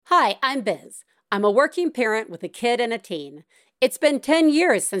Hi, I'm Biz. I'm a working parent with a kid and a teen. It's been 10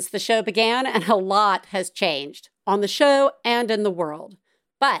 years since the show began, and a lot has changed on the show and in the world.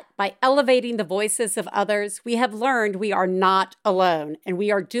 But by elevating the voices of others, we have learned we are not alone, and we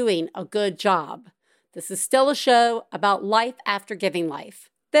are doing a good job. This is still a show about life after giving life.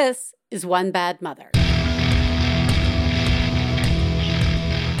 This is One Bad Mother.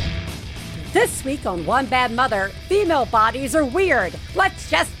 This week on One Bad Mother, female bodies are weird. Let's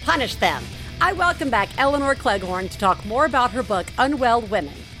just punish them. I welcome back Eleanor Cleghorn to talk more about her book, Unwell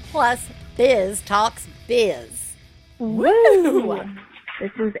Women. Plus, Biz talks biz. Woo!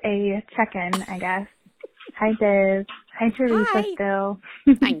 This is a check-in, I guess. Hi, Biz. Hi, Teresa Hi. still.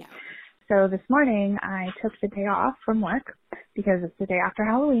 I know. So this morning, I took the day off from work because it's the day after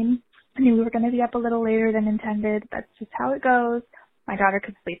Halloween. I knew we were going to be up a little later than intended. That's just how it goes. My daughter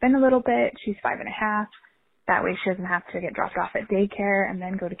could sleep in a little bit. She's 5.5. That way she doesn't have to get dropped off at daycare and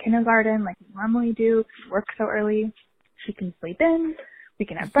then go to kindergarten like we normally do. We work so early. She can sleep in. We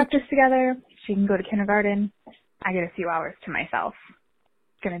can have breakfast together. She can go to kindergarten. I get a few hours to myself.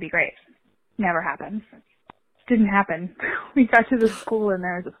 It's going to be great. Never happens. Didn't happen. We got to the school and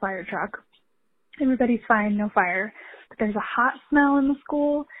there was a fire truck. Everybody's fine, no fire. But there's a hot smell in the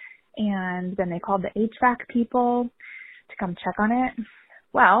school, and then they called the HVAC people to come check on it.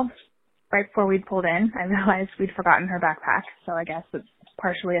 Well, right before we'd pulled in, I realized we'd forgotten her backpack, so I guess it's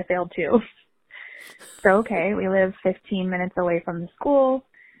partially a failed too. So, okay, we live 15 minutes away from the school,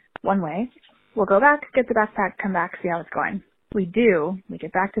 one way. We'll go back, get the backpack, come back, see how it's going. We do. We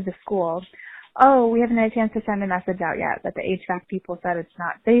get back to the school. Oh, we haven't had a chance to send a message out yet, but the HVAC people said it's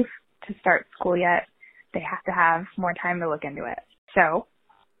not safe to start school yet. They have to have more time to look into it. So,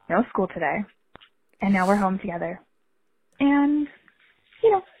 no school today. And now we're home together. And,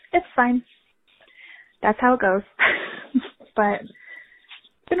 it's fine. That's how it goes. But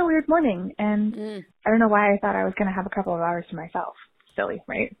it's been a weird morning, and I don't know why I thought I was going to have a couple of hours to myself. Silly,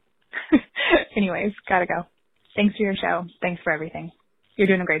 right? Anyways, gotta go. Thanks for your show. Thanks for everything. You're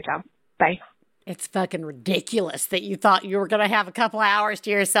doing a great job. Bye. It's fucking ridiculous that you thought you were going to have a couple hours to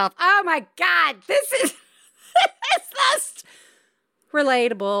yourself. Oh my God, this is it's just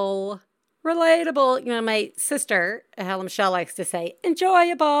relatable. Relatable. My sister, Helen Michelle, likes to say,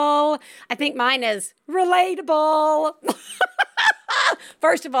 enjoyable. I think mine is relatable.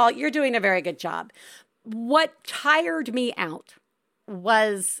 First of all, you're doing a very good job. What tired me out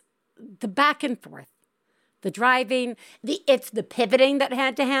was the back and forth, the driving, it's the pivoting that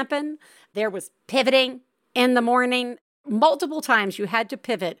had to happen. There was pivoting in the morning. Multiple times you had to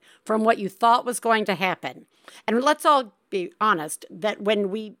pivot from what you thought was going to happen. And let's all be honest that when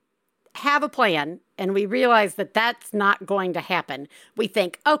we have a plan and we realize that that's not going to happen, we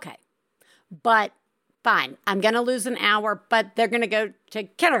think, okay, but fine, I'm going to lose an hour, but they're going to go to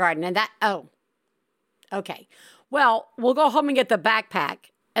kindergarten and okay. Well, we'll go home and get the backpack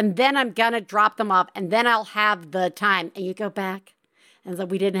and then I'm going to drop them off and then I'll have the time. And you go back and so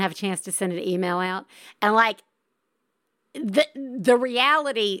we didn't have a chance to send an email out. And the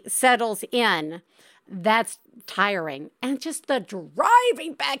reality settles in. That's tiring. And just the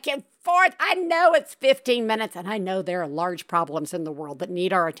driving back and forth. I know it's 15 minutes and I know there are large problems in the world that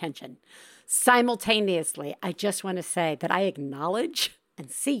need our attention. Simultaneously, I just want to say that I acknowledge and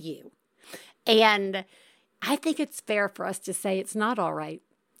see you. And I think it's fair for us to say it's not all right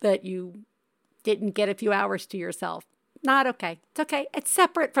that you didn't get a few hours to yourself. Not okay. It's okay. It's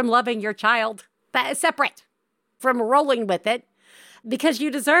separate from loving your child. That is separate from rolling with it because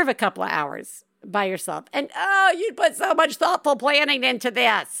you deserve a couple of hours by yourself. And you put so much thoughtful planning into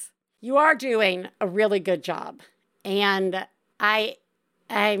this. You are doing a really good job. And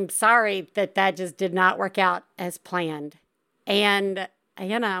I'm sorry that just did not work out as planned. And,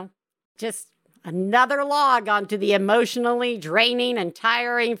 just another log onto the emotionally draining and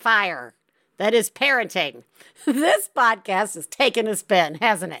tiring fire that is parenting. This podcast has taken a spin,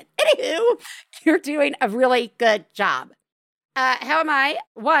 hasn't it? Anywho, you're doing a really good job. How am I?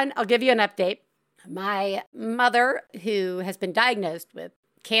 One, I'll give you an update. My mother, who has been diagnosed with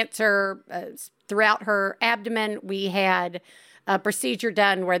cancer throughout her abdomen, we had a procedure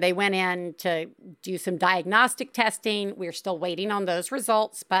done where they went in to do some diagnostic testing. We're still waiting on those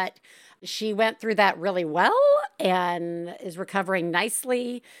results, but she went through that really well and is recovering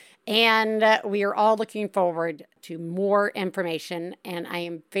nicely. And we are all looking forward to more information. And I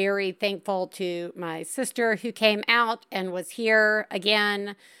am very thankful to my sister who came out and was here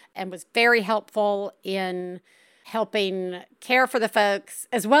again and was very helpful in helping care for the folks,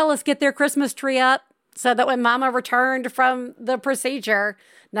 as well as get their Christmas tree up so that when Mama returned from the procedure,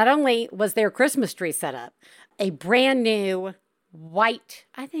 not only was their Christmas tree set up, a brand new white.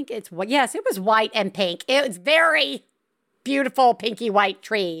 I think it's what. Yes, it was white and pink. It was very beautiful pinky white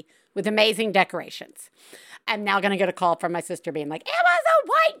tree with amazing decorations. I'm now going to get a call from my sister being like, it was a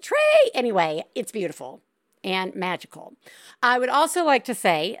white tree. Anyway, it's beautiful and magical. I would also like to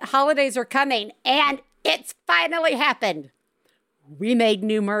say holidays are coming and it's finally happened. We made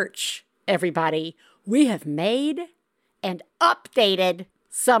new merch, everybody. We have made and updated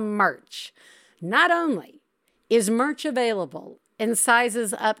some merch. Not only is merch available in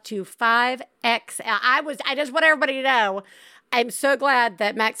sizes up to 5XL. I just want everybody to know, I'm so glad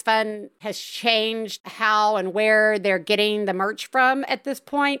that Max Fun has changed how and where they're getting the merch from at this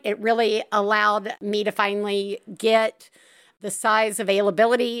point. It really allowed me to finally get the size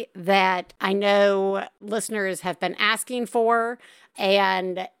availability that I know listeners have been asking for.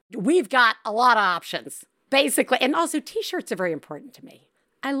 And we've got a lot of options, basically. And also t-shirts are very important to me.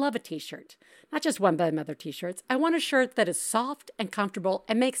 I love a t-shirt. Not just One Bad Mother t-shirts. I want a shirt that is soft and comfortable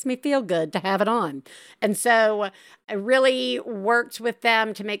and makes me feel good to have it on. And so I really worked with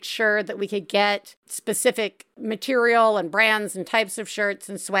them to make sure that we could get specific material and brands and types of shirts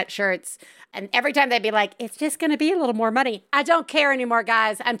and sweatshirts. And every time they'd be like, it's just going to be a little more money. I don't care anymore,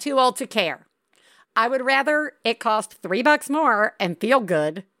 guys. I'm too old to care. I would rather it cost $3 more and feel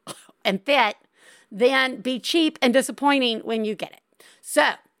good and fit than be cheap and disappointing when you get it.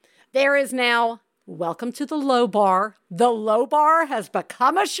 So there is now, welcome to the low bar. The low bar has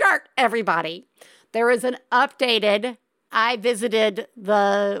become a shirt, everybody. There is an updated, I visited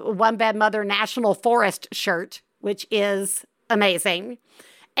the One Bad Mother National Forest shirt, which is amazing.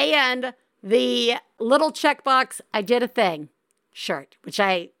 And the little checkbox, I did a thing shirt, which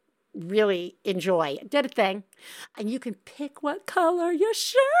I really enjoy. I did a thing. And you can pick what color your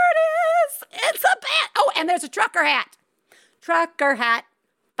shirt is. It's a bat. Oh, and there's a trucker hat. Trucker hat.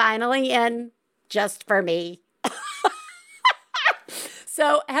 Finally in just for me.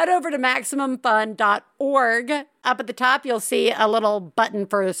 So head over to MaximumFun.org. Up at the top, you'll see a little button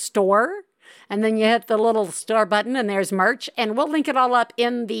for a store. And then you hit the little store button and there's merch. And we'll link it all up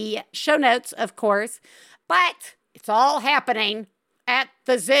in the show notes, of course. But it's all happening at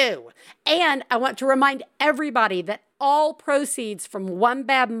the zoo. And I want to remind everybody that all proceeds from One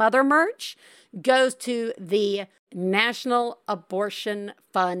Bad Mother merch goes to the National Abortion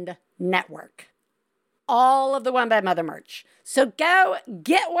Fund Network. All of the One Bad Mother merch. So go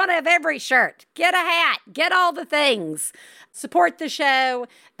get one of every shirt. Get a hat. Get all the things. Support the show,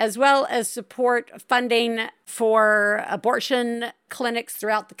 as well as support funding for abortion clinics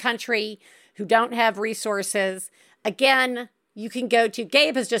throughout the country who don't have resources. Again, you can go to,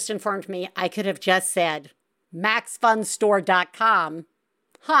 Gabe has just informed me, I could have just said maxfunstore.com.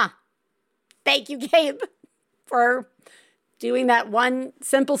 Thank you, Gabe, for doing that one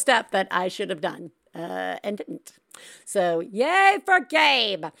simple step that I should have done and didn't. So yay for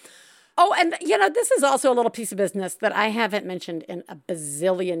Gabe. Oh, and this is also a little piece of business that I haven't mentioned in a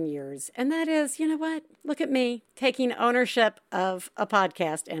bazillion years. And that is, you know what? Look at me taking ownership of a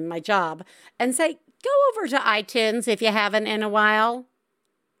podcast and my job and say, go over to iTunes if you haven't in a while.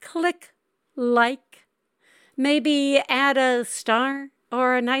 Click like. Maybe add a star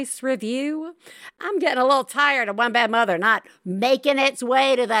or a nice review. I'm getting a little tired of One Bad Mother not making its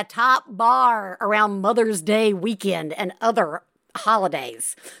way to the top bar around Mother's Day weekend and other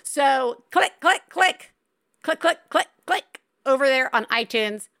holidays. So click, click, click, click, click, click, click over there on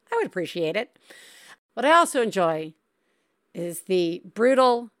iTunes. I would appreciate it. What I also enjoy is the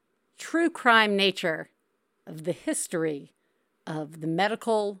brutal, true crime nature of the history of the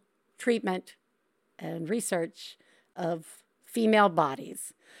medical treatment and research of female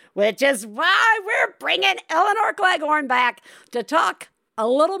bodies, which is why we're bringing Eleanor Cleghorn back to talk a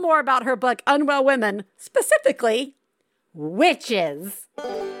little more about her book, Unwell Women, specifically witches.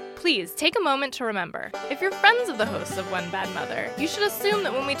 Please take a moment to remember, if you're friends of the hosts of One Bad Mother, you should assume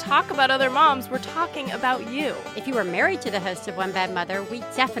that when we talk about other moms, we're talking about you. If you are married to the host of One Bad Mother, we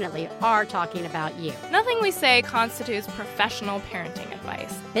definitely are talking about you. Nothing we say constitutes professional parenting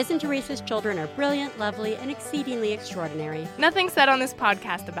advice. Biz and Teresa's children are brilliant, lovely, and exceedingly extraordinary. Nothing said on this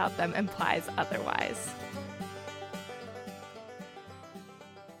podcast about them implies otherwise.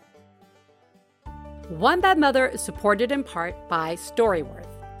 One Bad Mother is supported in part by Storyworth.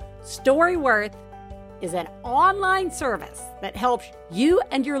 Storyworth is an online service that helps you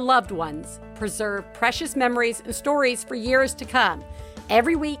and your loved ones preserve precious memories and stories for years to come.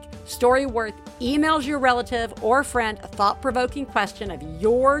 Every week, Storyworth emails your relative or friend a thought-provoking question of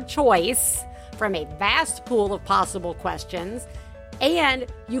your choice from a vast pool of possible questions. And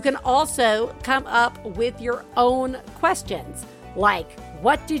you can also come up with your own questions. Like,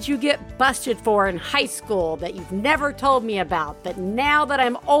 what did you get busted for in high school that you've never told me about, but now that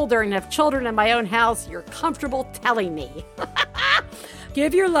I'm older and have children in my own house, you're comfortable telling me?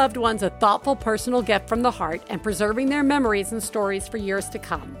 Give your loved ones a thoughtful personal gift from the heart and preserving their memories and stories for years to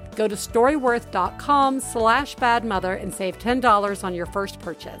come. Go to storyworth.com/badmother and save $10 on your first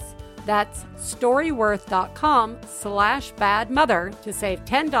purchase. That's storyworth.com/badmother to save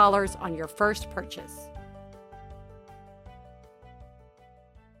 $10 on your first purchase.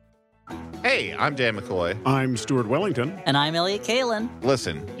 Hey, I'm Dan McCoy. I'm Stuart Wellington. And I'm Elliot Kalin.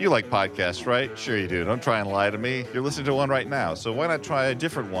 Listen, you like podcasts, right? Sure you do. Don't try and lie to me. You're listening to one right now, so why not try a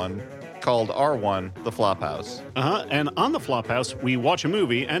different one called R1, The Flophouse? And on The Flophouse, we watch a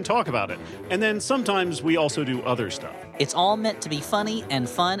movie and talk about it. And then sometimes we also do other stuff. It's all meant to be funny and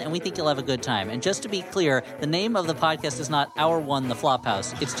fun, and we think you'll have a good time. And just to be clear, the name of the podcast is not Our One, The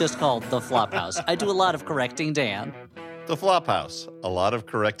Flophouse. It's just called The Flophouse. I do a lot of correcting Dan. The Flophouse. A lot of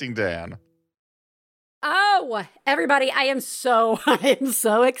correcting Dan. Oh, everybody, I am so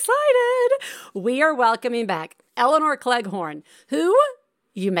excited. We are welcoming back Eleanor Cleghorn, who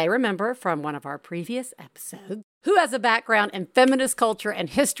you may remember from one of our previous episodes, who has a background in feminist culture and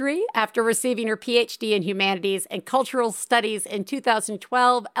history. After receiving her PhD in humanities and cultural studies in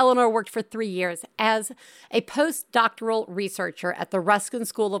 2012, Eleanor worked for 3 years as a postdoctoral researcher at the Ruskin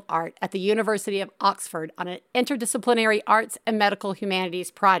School of Art at the University of Oxford on an interdisciplinary arts and medical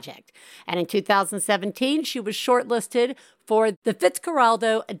humanities project. And in 2017, she was shortlisted for the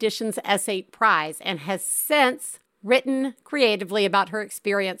Fitzcarraldo Editions Essay Prize and has since written creatively about her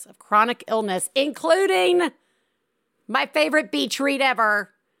experience of chronic illness, including my favorite beach read ever,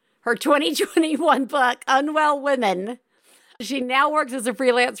 her 2021 book, Unwell Women. She now works as a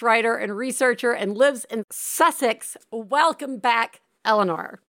freelance writer and researcher and lives in Sussex. Welcome back,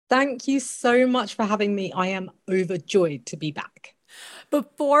 Eleanor. Thank you so much for having me. I am overjoyed to be back.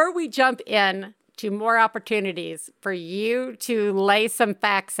 Before we jump in to more opportunities for you to lay some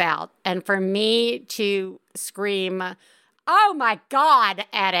facts out and for me to scream, oh my God,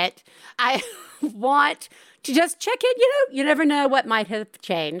 at it, I want to just check in. You never know what might have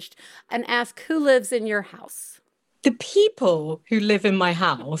changed, and ask who lives in your house. The people who live in my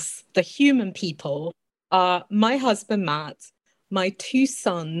house, the human people, are my husband, Matt, my 2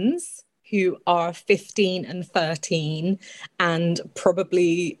 sons, who are 15 and 13, and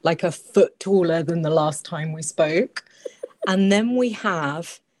probably like a foot taller than the last time we spoke. And then we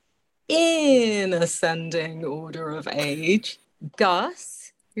have, in ascending order of age,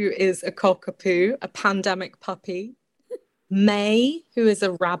 Gus, who is a cockapoo, a pandemic puppy, May, who is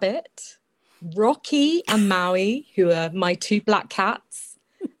a rabbit, Rocky and Maui, who are my 2 black cats,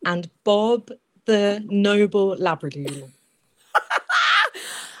 and Bob, the noble Labradoodle.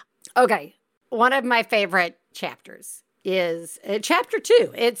 Okay, one of my favorite chapters is chapter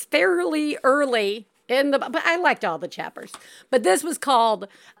 2. It's fairly early in but I liked all the chapters. But this was called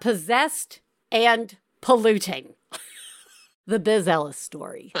Possessed and Polluting. The Biz Ellis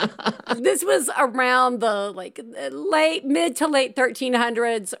story. This was around the mid to late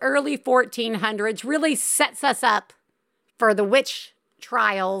 1300s, early 1400s, really sets us up for the witch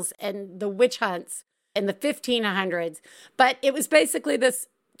trials and the witch hunts in the 1500s. But it was basically this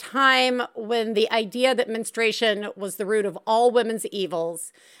time when the idea that menstruation was the root of all women's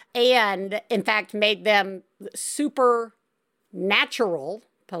evils and, in fact, made them supernatural,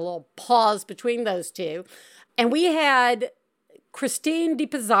 put a little pause between those two. And we had Christine de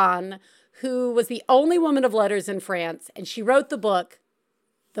Pizan, who was the only woman of letters in France, and she wrote the Book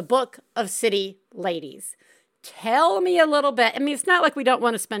of City Ladies. Tell me a little bit. I mean, it's not like we don't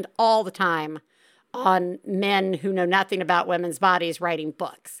want to spend all the time on men who know nothing about women's bodies writing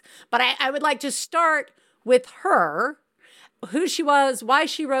books. But I would like to start with her, who she was, why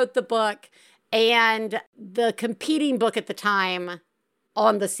she wrote the book, and the competing book at the time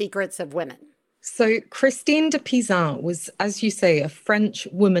on the secrets of women. So Christine de Pizan was, as you say, a French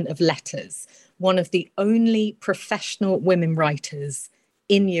woman of letters, one of the only professional women writers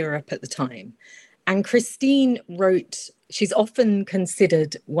in Europe at the time. And Christine wrote, she's often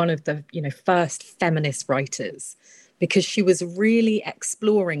considered one of the, first feminist writers, because she was really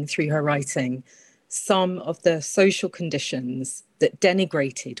exploring through her writing some of the social conditions that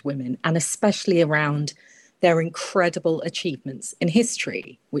denigrated women, and especially around their incredible achievements in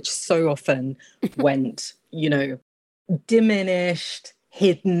history, which so often went, diminished,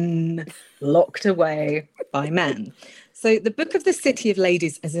 hidden, locked away by men. So the Book of the City of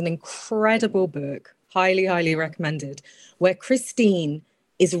Ladies is an incredible book, highly, highly recommended, where Christine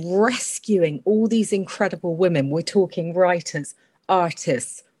is rescuing all these incredible women. We're talking writers,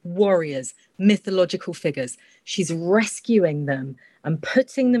 artists, warriors, mythological figures. She's rescuing them and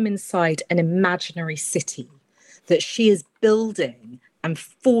putting them inside an imaginary city that she is building and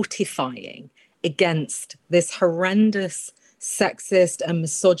fortifying against this horrendous sexist and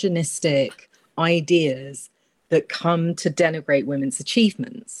misogynistic ideas that come to denigrate women's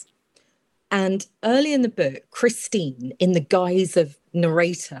achievements. And early in the book, Christine, in the guise of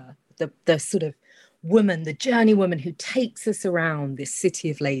narrator, the sort of woman, the journey woman who takes us around this city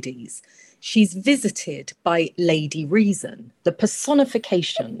of ladies, she's visited by Lady Reason, the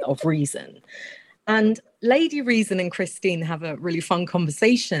personification of reason. And Lady Reason and Christine have a really fun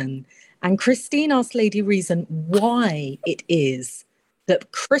conversation. And Christine asks Lady Reason why it is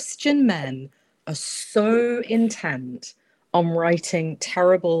that Christian men are so intent on writing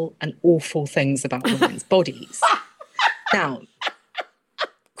terrible and awful things about women's bodies. Now,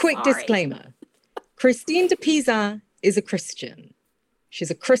 quick disclaimer. Christine de Pizan is a Christian.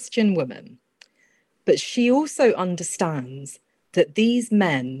 She's a Christian woman. But she also understands that these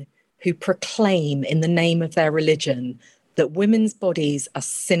men who proclaim in the name of their religion that women's bodies are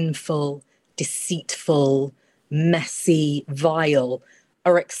sinful, deceitful, messy, vile,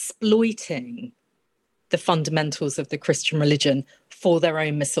 are exploiting the fundamentals of the Christian religion for their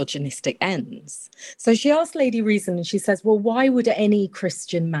own misogynistic ends. So she asked Lady Reason, and she says, well, why would any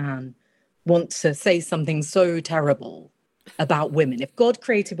Christian man want to say something so terrible about women? If God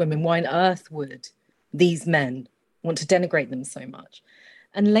created women, why on earth would these men want to denigrate them so much?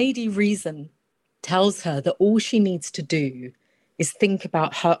 And Lady Reason tells her that all she needs to do is think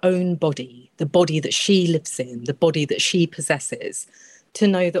about her own body, the body that she lives in, the body that she possesses, to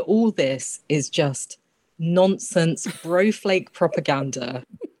know that all this is just nonsense, bro-flake propaganda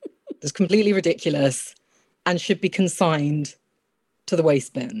that's completely ridiculous and should be consigned to the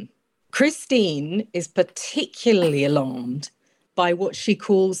waste bin. Christine is particularly alarmed by what she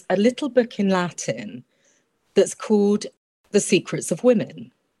calls a little book in Latin that's called The Secrets of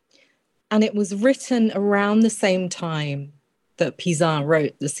Women. And it was written around the same time that Pizan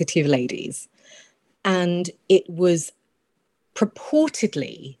wrote The City of Ladies. And it was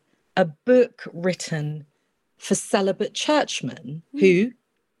purportedly a book written for celibate churchmen who,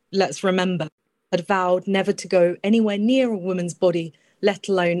 let's remember, had vowed never to go anywhere near a woman's body, let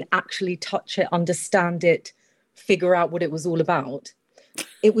alone actually touch it, understand it, figure out what it was all about.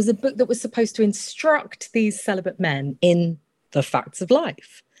 It was a book that was supposed to instruct these celibate men in the facts of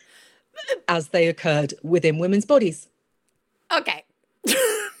life as they occurred within women's bodies. Okay.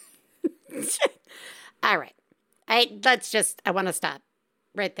 All right. I want to stop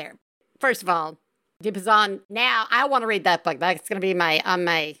right there. First of all, de Pizan, now I want to read that book. That's going to be on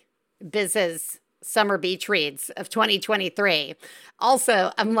my business summer beach reads of 2023.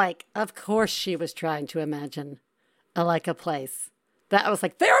 Also, I'm like, of course she was trying to imagine a place that I was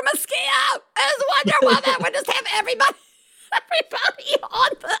like, Sarah Mosquito as Wonder Woman. We'll just have everybody on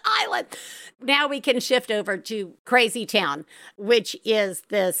the island. Now we can shift over to Crazy Town, which is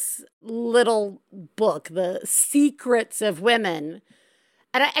this little book, The Secrets of Women.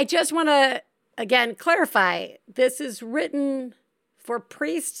 And I just want to, again, clarify, this is written for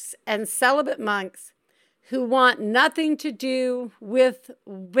priests and celibate monks who want nothing to do with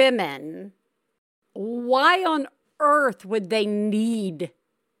women. Why on earth would they need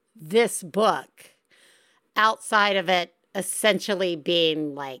this book outside of it essentially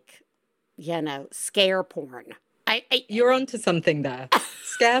being scare porn? You're onto something there.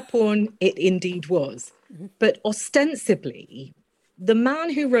 Scare porn, it indeed was. But ostensibly, the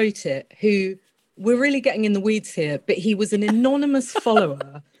man who wrote it, who we're really getting in the weeds here, but he was an anonymous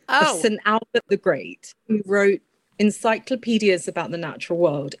follower of St. Albert the Great, who wrote encyclopedias about the natural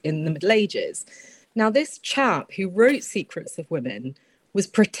world in the Middle Ages. Now, this chap who wrote Secrets of Women was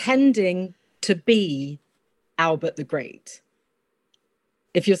pretending to be Albert the Great.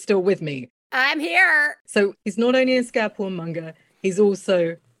 If you're still with me. I'm here. So he's not only a scare porn monger, he's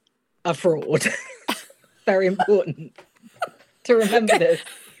also a fraud. Very important to remember this.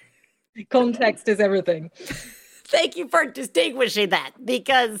 Context is everything. Thank you for distinguishing that,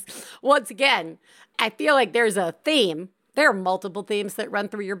 because once again, I feel like there's a theme. There are multiple themes that run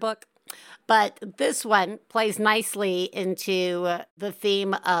through your book, but this one plays nicely into the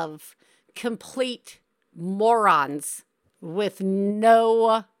theme of complete morons with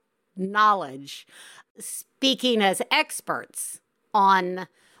no knowledge speaking as experts on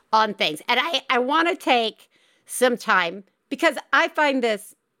things. And I want to take some time because I find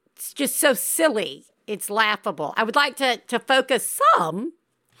this just so silly. It's laughable. I would like to focus some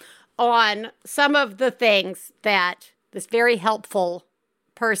on some of the things that this very helpful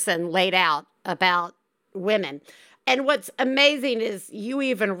person laid out about women. And what's amazing is you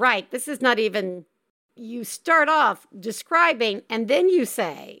even write, this is not even, you start off describing and then you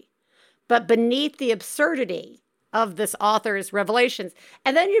say, but beneath the absurdity of this author's revelations.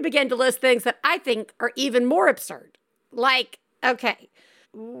 And then you begin to list things that I think are even more absurd. Like, okay,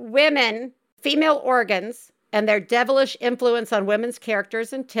 women, female organs, and their devilish influence on women's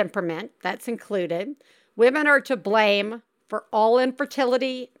characters and temperament, that's included. Women are to blame for all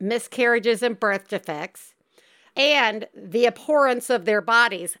infertility, miscarriages, and birth defects, and the abhorrence of their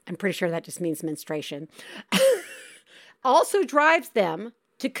bodies, I'm pretty sure that just means menstruation, also drives them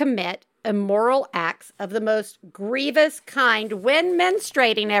to commit immoral acts of the most grievous kind when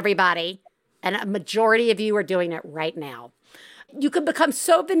menstruating, everybody. And a majority of you are doing it right now. You can become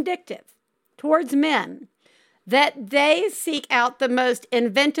so vindictive towards men that they seek out the most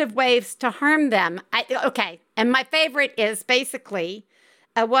inventive ways to harm them. Okay, and my favorite is basically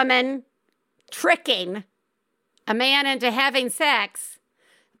a woman tricking a man into having sex,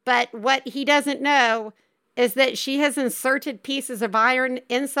 but what he doesn't know is that she has inserted pieces of iron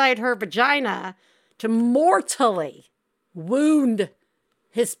inside her vagina to mortally wound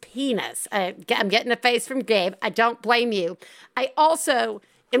his penis. I'm getting a face from Gabe. I don't blame you. I also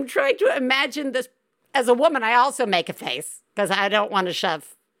am trying to imagine this. As a woman, I also make a face because I don't want to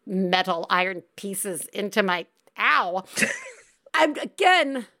shove metal iron pieces into my, ow. I'm,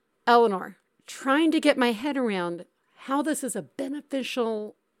 again, Eleanor, trying to get my head around how this is a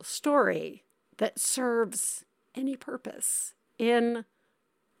beneficial story that serves any purpose in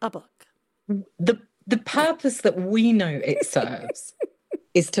a book. The purpose that we know it serves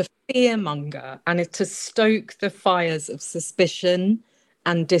is to fearmonger and to stoke the fires of suspicion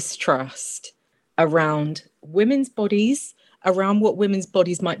and distrust around women's bodies, around what women's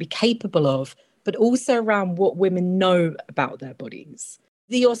bodies might be capable of, but also around what women know about their bodies.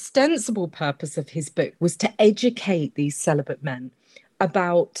 The ostensible purpose of his book was to educate these celibate men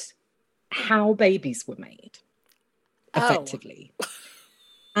about how babies were made, effectively. Oh.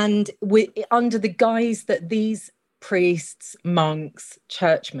 And under the guise that these priests, monks,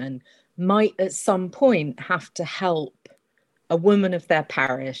 churchmen might at some point have to help a woman of their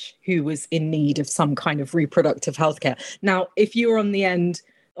parish who was in need of some kind of reproductive healthcare. Now, if you're on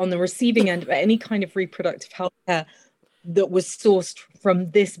the receiving end of any kind of reproductive healthcare that was sourced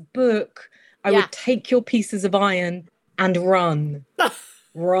from this book, I would take your pieces of iron and run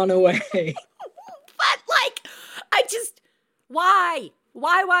away. But like, why?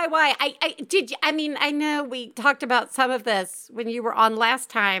 I know we talked about some of this when you were on last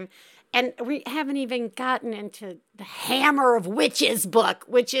time, and we haven't even gotten into the Hammer of Witches book,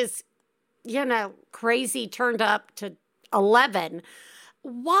 which is, crazy turned up to 11.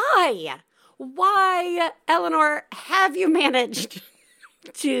 Why, Eleanor, have you managed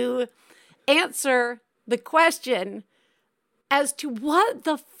to answer the question as to what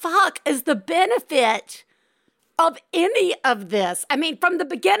the fuck is the benefit of any of this? I mean, from the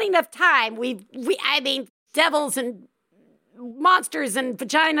beginning of time, devils and monsters and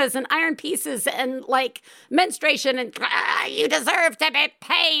vaginas and iron pieces and like menstruation and you deserve to be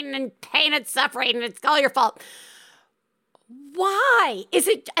pain and suffering and it's all your fault. Why?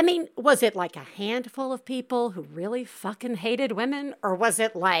 Was it like a handful of people who really fucking hated women? Or was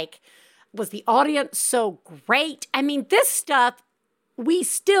the audience so great? I mean, this stuff, we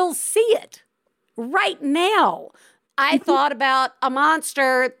still see it right now. I thought about a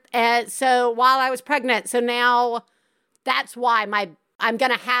monster so while I was pregnant. So now that's why I'm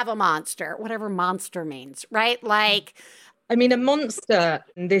going to have a monster, whatever monster means, right? Like, a monster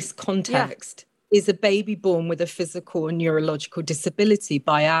in this context is a baby born with a physical and neurological disability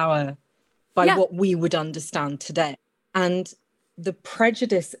by what we would understand today. And the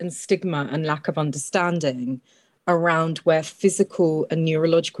prejudice and stigma and lack of understanding around where physical and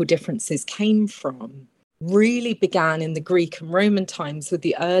neurological differences came from really began in the Greek and Roman times with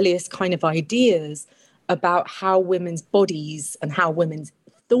the earliest kind of ideas about how women's bodies and how women's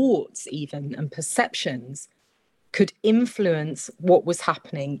thoughts even and perceptions could influence what was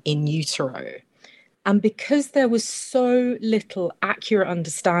happening in utero. And because there was so little accurate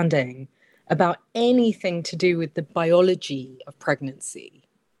understanding about anything to do with the biology of pregnancy,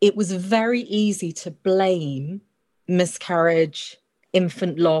 it was very easy to blame miscarriage,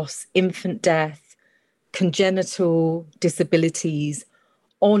 infant loss, infant death, congenital disabilities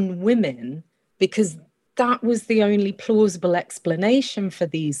on women because that was the only plausible explanation for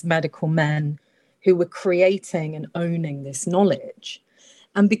these medical men who were creating and owning this knowledge.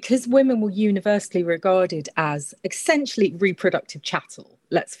 And because women were universally regarded as essentially reproductive chattel,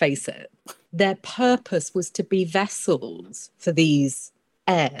 let's face it, their purpose was to be vessels for these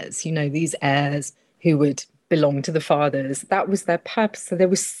heirs, these heirs who would belonged to the fathers. That was their purpose. So they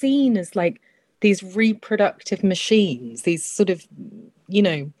were seen as like these reproductive machines, these sort of,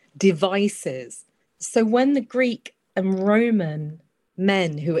 devices. So when the Greek and Roman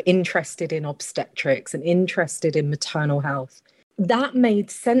men who were interested in obstetrics and interested in maternal health, that made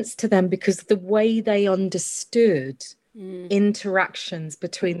sense to them because of the way they understood interactions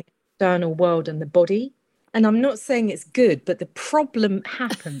between the external world and the body. And I'm not saying it's good, but the problem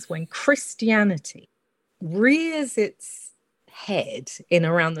happens when Christianity rears its head in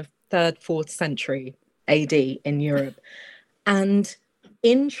around the 3rd, 4th century AD in Europe and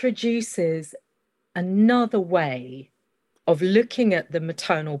introduces another way of looking at the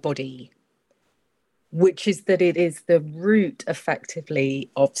maternal body, which is that it is the root effectively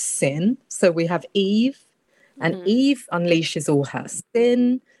of sin. So we have Eve, and Eve unleashes all her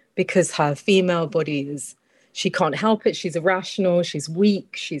sin because her female body is, she can't help it. She's irrational, she's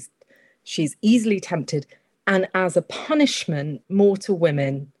weak, she's easily tempted. And as a punishment, mortal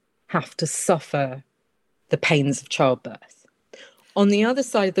women have to suffer the pains of childbirth. On the other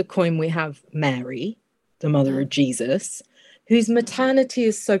side of the coin, we have Mary, the mother of Jesus, whose maternity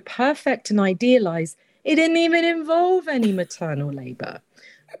is so perfect and idealized, it didn't even involve any maternal labor.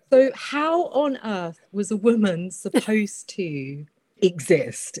 So how on earth was a woman supposed to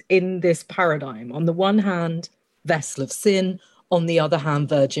exist in this paradigm? On the one hand, vessel of sin, on the other hand,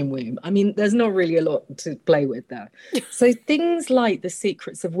 virgin womb. I mean, there's not really a lot to play with there. So things like The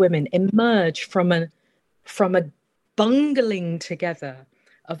Secrets of Women emerge from a bungling together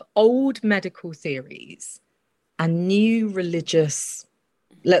of old medical theories and new religious,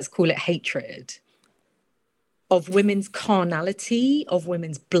 let's call it hatred, of women's carnality, of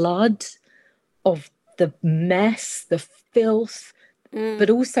women's blood, of the mess, the filth, but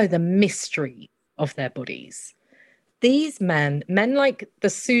also the mystery of their bodies. These men like the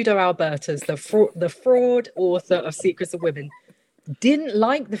pseudo-Albertas, the fraud author of Secrets of Women, didn't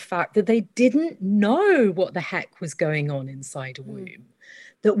like the fact that they didn't know what the heck was going on inside a womb,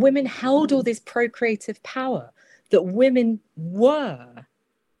 that women held all this procreative power, that women were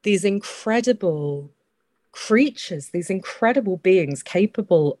these incredible creatures, these incredible beings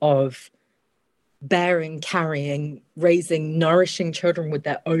capable of bearing, carrying, raising, nourishing children with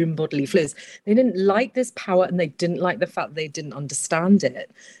their own bodily fluids. They didn't like this power, and they didn't like the fact they didn't understand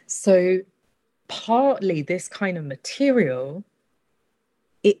it. So partly this kind of material,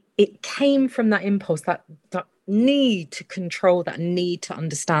 it came from that impulse, that need to control, that need to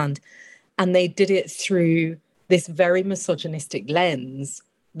understand. And they did it through this very misogynistic lens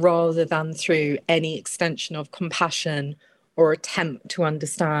rather than through any extension of compassion or attempt to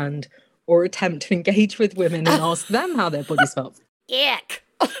understand or attempt to engage with women and ask them how their bodies felt. Ick.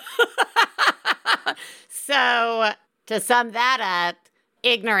 So to sum that up,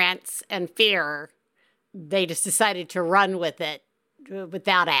 ignorance and fear, they just decided to run with it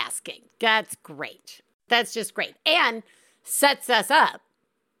without asking. That's great. That's just great. And sets us up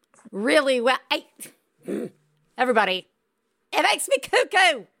really well. Everybody, it makes me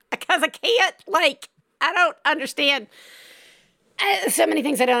cuckoo because I don't understand. So many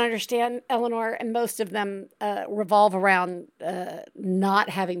things I don't understand, Eleanor, and most of them revolve around not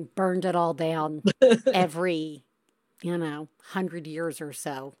having burned it all down every, 100 years or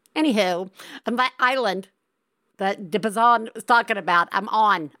so. Anywho, my island that de Bazan was talking about, I'm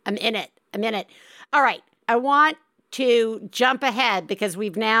in it. All right, I want to jump ahead because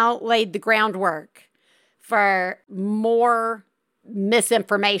we've now laid the groundwork for more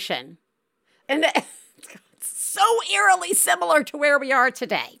misinformation. And so eerily similar to where we are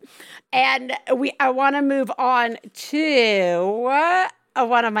today. And I want to move on to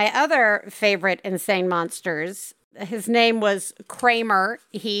one of my other favorite insane monsters. His name was Kramer.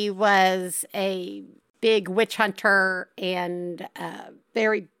 He was a big witch hunter and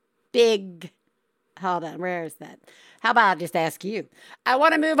very big... Hold on, where is that? How about I just ask you? I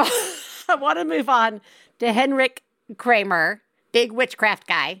want to move on. I want to move on to Henrik Kramer, big witchcraft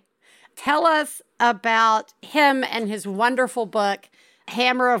guy. Tell us about him and his wonderful book,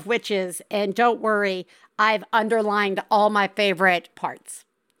 Hammer of Witches. And don't worry, I've underlined all my favorite parts.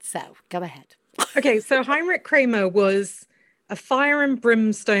 So go ahead. Okay, so Heinrich Kramer was a fire and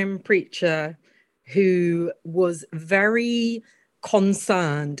brimstone preacher who was very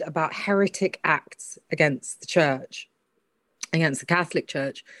concerned about heretic acts against the church, against the Catholic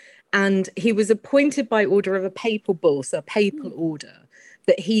Church. And he was appointed by order of a papal bull, so a papal order,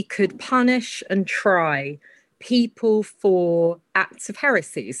 that he could punish and try people for acts of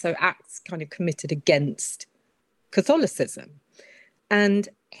heresy, so acts kind of committed against Catholicism. And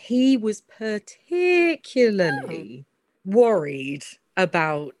he was particularly worried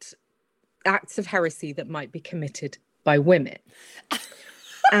about acts of heresy that might be committed by women.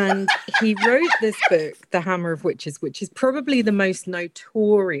 And he wrote this book, The Hammer of Witches, which is probably the most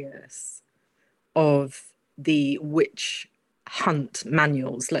notorious of the witch hunt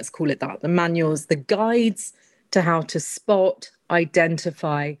manuals, let's call it that. The manuals, the guides to how to spot,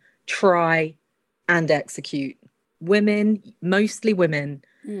 identify, try, and execute women, mostly women,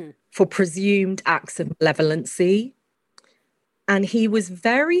 for presumed acts of malevolency. And he was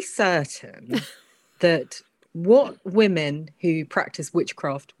very certain that what women who practice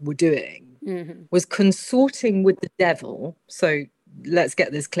witchcraft were doing was consorting with the devil. So let's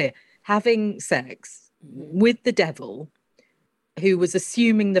get this clear. Having sex with the devil, who was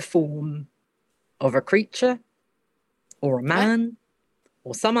assuming the form of a creature or a man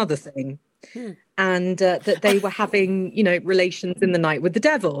or some other thing. And that they were having, you know, relations in the night with the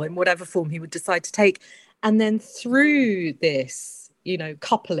devil in whatever form he would decide to take. And then through this, you know,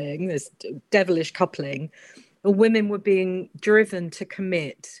 coupling, this devilish coupling, women were being driven to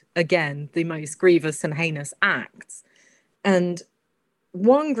commit, again, the most grievous and heinous acts. And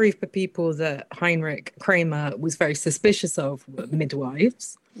one group of people that Heinrich Kramer was very suspicious of were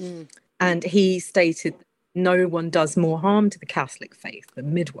midwives. And he stated no one does more harm to the Catholic faith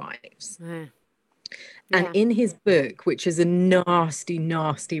than midwives. And in his book, which is a nasty,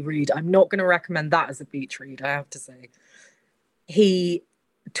 nasty read, I'm not going to recommend that as a beach read, I have to say. He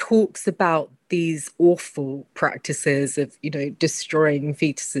talks about these awful practices of, you know, destroying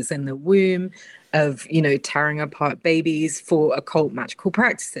fetuses in the womb, of, you know, tearing apart babies for occult magical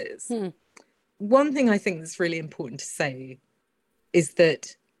practices. One thing I think that's really important to say is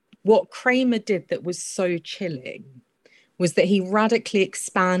that what Kramer did that was so chilling was that he radically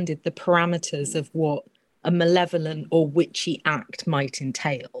expanded the parameters of what a malevolent or witchy act might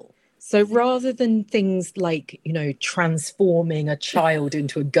entail. So rather than things like, you know, transforming a child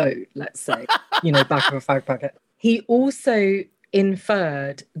into a goat, let's say, you know, back of a fag packet, he also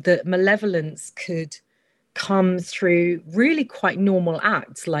inferred that malevolence could come through really quite normal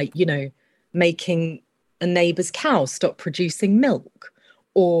acts, like, you know, making a neighbour's cow stop producing milk,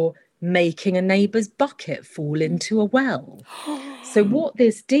 or making a neighbour's bucket fall into a well. So what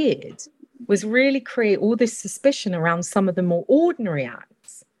this did was really create all this suspicion around some of the more ordinary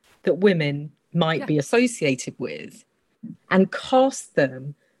acts that women might be associated with, and cast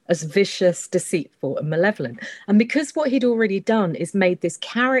them as vicious, deceitful, and malevolent. And because what he'd already done is made this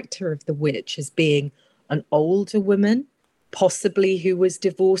character of the witch as being an older woman, possibly who was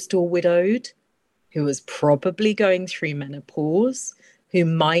divorced or widowed, who was probably going through menopause, who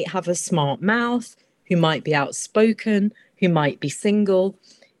might have a smart mouth, who might be outspoken, who might be single.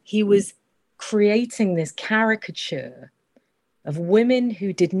 He was creating this caricature of women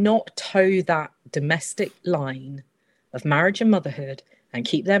who did not toe that domestic line of marriage and motherhood and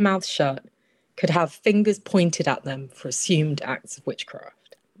keep their mouths shut, could have fingers pointed at them for assumed acts of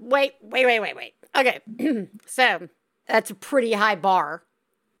witchcraft. Wait. Okay, so that's a pretty high bar,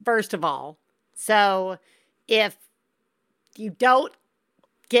 first of all. So if you don't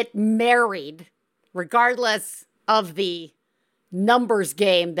get married, regardless of the numbers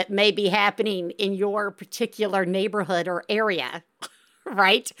game that may be happening in your particular neighborhood or area,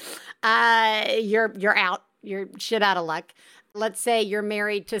 right? You're out. You're shit out of luck. Let's say you're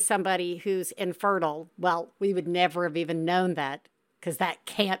married to somebody who's infertile. Well, we would never have even known that, because that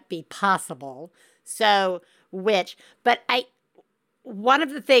can't be possible. So, but one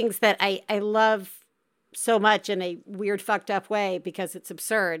of the things that I love so much in a weird, fucked up way, because it's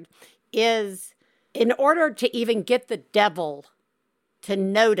absurd, is in order to even get the devil to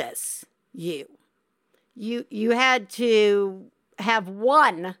notice you had to have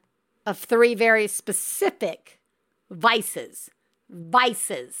one of three very specific vices,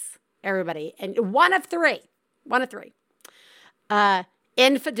 everybody. And one of three.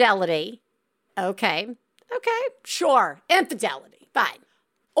 Infidelity. Okay, sure. Infidelity, fine.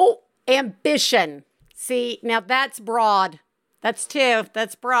 Oh, ambition. See, now that's broad. That's two.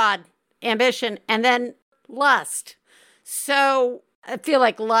 That's broad. Ambition. And then lust. So I feel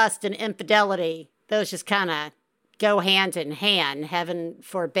like lust and infidelity, those just kind of go hand in hand, heaven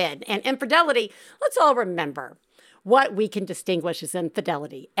forbid. And infidelity, let's all remember what we can distinguish as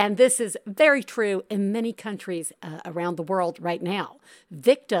infidelity. And this is very true in many countries around the world right now.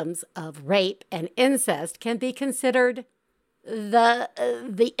 Victims of rape and incest can be considered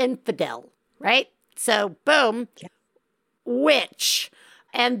the infidel, right? So, boom, witch.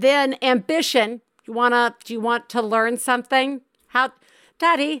 And then ambition. Do you want to learn something?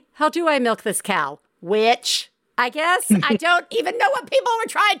 Daddy, how do I milk this cow? Witch. I guess. I don't even know what people were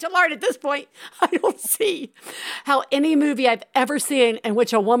trying to learn at this point. I don't see how any movie I've ever seen in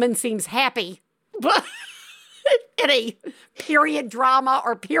which a woman seems happy in a period drama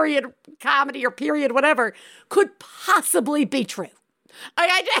or period comedy or period whatever could possibly be true.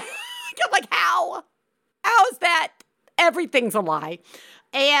 I'm like, how? How is that? Everything's a lie.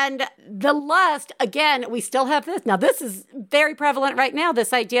 And the lust, again, we still have this. Now, this is very prevalent right now,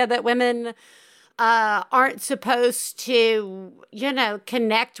 this idea that women aren't supposed to,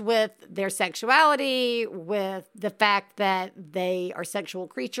 connect with their sexuality, with the fact that they are sexual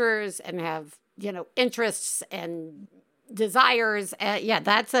creatures and have, interests and desires.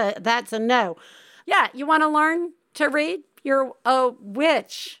 That's a no. Yeah, you want to learn to read? You're a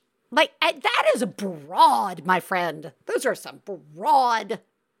witch. Like, that is broad, my friend. Those are some broad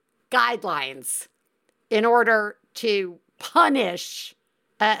guidelines in order to punish,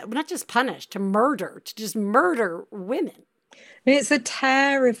 not just punish, to just murder women. It's a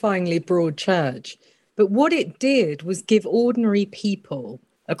terrifyingly broad church. But what it did was give ordinary people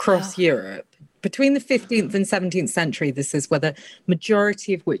across Europe, between the 15th and 17th century, this is where the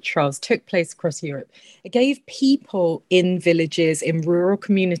majority of witch trials took place across Europe. It gave people in villages, in rural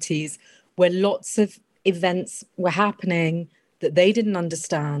communities, where lots of events were happening that they didn't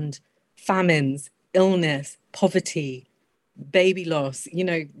understand, famines, illness, poverty, baby loss,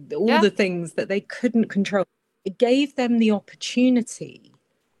 all the things that they couldn't control. It gave them the opportunity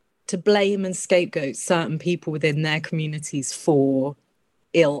to blame and scapegoat certain people within their communities for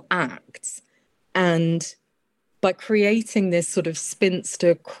ill acts. And by creating this sort of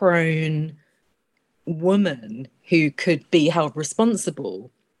spinster crone woman who could be held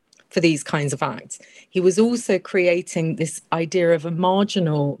responsible for these kinds of acts, he was also creating this idea of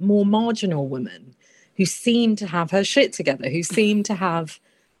more marginal woman who seemed to have her shit together, who seemed to have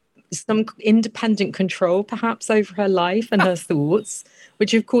some independent control perhaps over her life and her thoughts,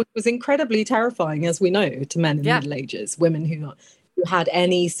 which of course was incredibly terrifying, as we know, to men in the Middle Ages, women who had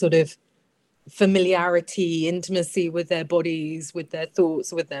any sort of familiarity, intimacy with their bodies, with their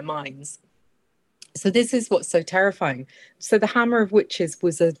thoughts, with their minds. So this is what's so terrifying. So the Hammer of Witches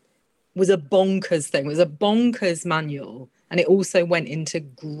was a bonkers thing. It was a bonkers manual. And it also went into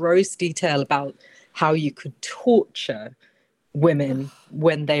gross detail about how you could torture women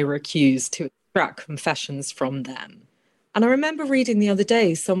when they were accused, to extract confessions from them. And I remember reading the other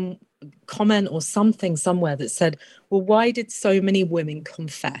day some comment or something somewhere that said, well, why did so many women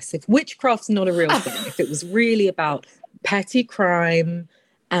confess? If witchcraft's not a real thing, if it was really about petty crime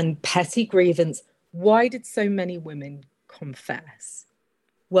and petty grievance, why did so many women confess?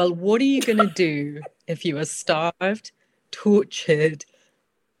 Well, what are you going to do if you are starved, tortured,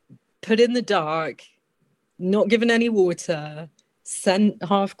 put in the dark, not given any water, sent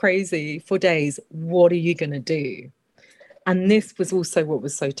half crazy for days? What are you going to do? And this was also what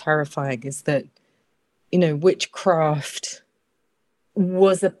was so terrifying, is that, witchcraft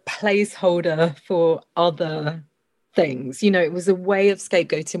was a placeholder for other things. It was a way of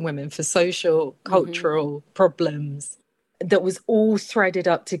scapegoating women for social, cultural problems that was all threaded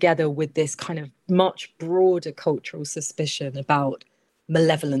up together with this kind of much broader cultural suspicion about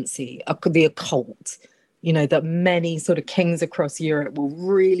malevolency, the occult, that many sort of kings across Europe were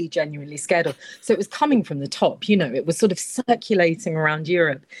really genuinely scared of. So it was coming from the top, it was sort of circulating around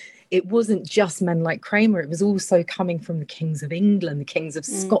Europe. It wasn't just men like Kramer. It was also coming from the kings of England, the kings of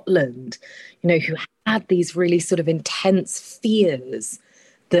Scotland, who had these really sort of intense fears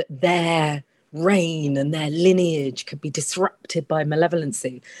that their reign and their lineage could be disrupted by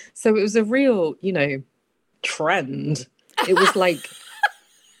malevolency. So it was a real, trend. It was like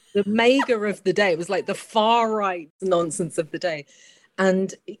the mega of the day. It was like the far right nonsense of the day.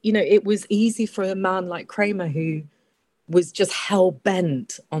 And, it was easy for a man like Kramer, who was just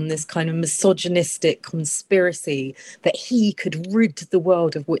hell-bent on this kind of misogynistic conspiracy that he could rid the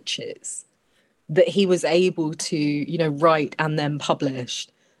world of witches, that he was able to, write and then publish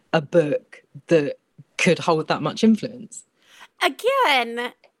a book that could hold that much influence.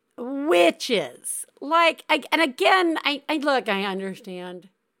 Again, witches. I understand,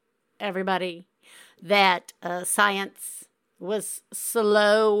 everybody, that science was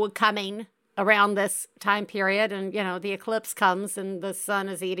slow coming around this time period, and the eclipse comes and the sun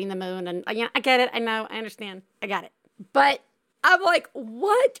is eating the moon, and I get it, I know, I understand, I got it. But I'm like,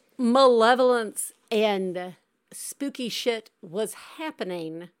 what malevolence and spooky shit was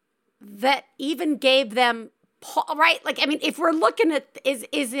happening that even gave them right? If we're looking at is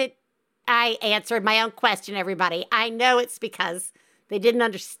it, I answered my own question, everybody. I know it's because they didn't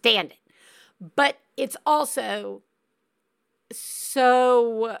understand it, but it's also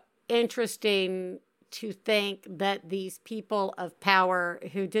so interesting to think that these people of power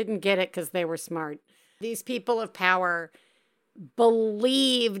who didn't get it because they were smart, these people of power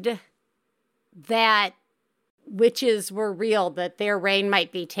believed that witches were real, that their reign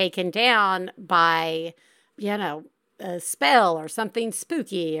might be taken down by, a spell or something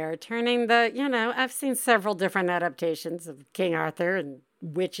spooky or turning I've seen several different adaptations of King Arthur and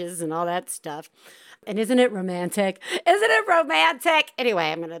witches and all that stuff. And isn't it romantic? Isn't it romantic? Anyway,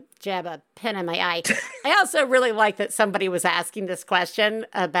 I'm going to jab a pen in my eye. I also really like that somebody was asking this question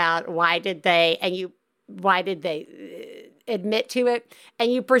about why did they admit to it?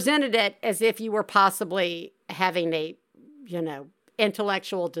 And you presented it as if you were possibly having a,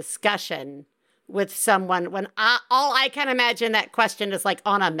 intellectual discussion with someone when all I can imagine that question is like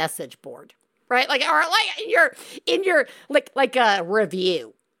on a message board, right? Like, or like in your like a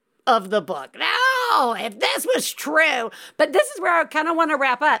review of the book. No, if this was true, but this is where I kind of want to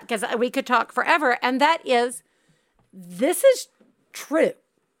wrap up because we could talk forever. And that is, this is true.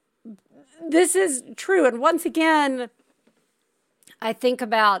 This is true. And once again, I think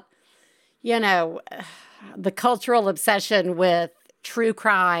about, the cultural obsession with true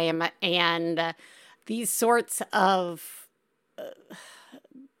crime and these sorts of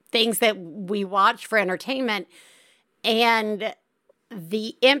things that we watch for entertainment, and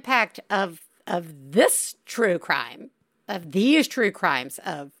the impact of this true crime, of these true crimes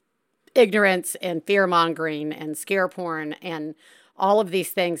of ignorance and fear-mongering and scare porn and all of these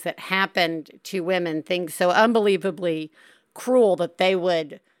things that happened to women, things so unbelievably cruel that they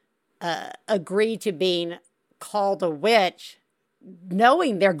would agree to being called a witch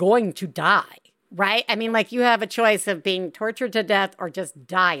knowing they're going to die, right? I mean, like, you have a choice of being tortured to death or just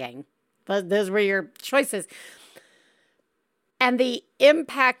dying. Those were your choices. And the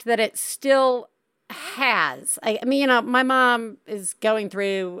impact that it still has. I mean, my mom is going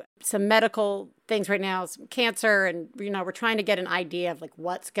through some medical things right now, some cancer, and, we're trying to get an idea of, like,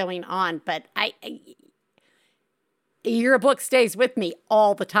 what's going on. But your book stays with me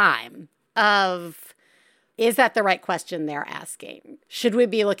all the time of, is that the right question they're asking? Should we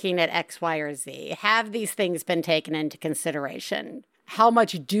be looking at X, Y, or Z? Have these things been taken into consideration? How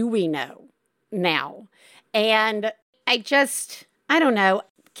much do we know now? And I don't know.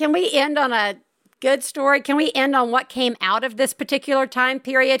 Can we end on a good story? Can we end on what came out of this particular time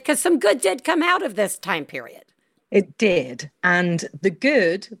period? Because some good did come out of this time period. It did. And the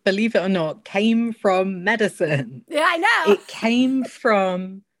good, believe it or not, came from medicine. Yeah, I know. It came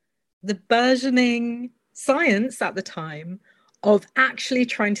from the burgeoning science at the time of actually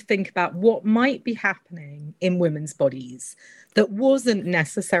trying to think about what might be happening in women's bodies that wasn't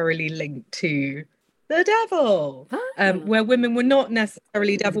necessarily linked to the devil, where women were not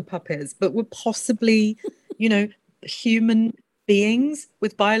necessarily devil puppets, but were possibly, human beings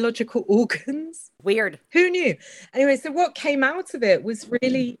with biological organs. Weird. Who knew? Anyway, so what came out of it was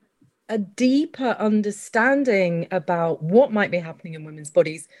really a deeper understanding about what might be happening in women's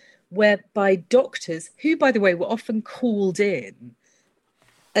bodies, whereby doctors, who, by the way, were often called in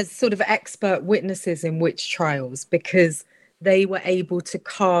as sort of expert witnesses in witch trials, because they were able to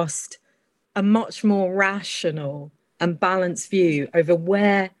cast a much more rational and balanced view over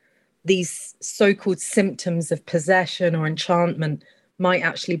where these so-called symptoms of possession or enchantment might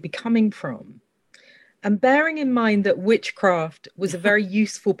actually be coming from. And bearing in mind that witchcraft was a very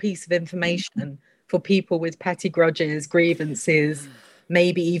useful piece of information for people with petty grudges, grievances,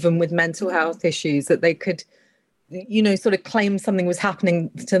 maybe even with mental health issues, that they could, sort of claim something was happening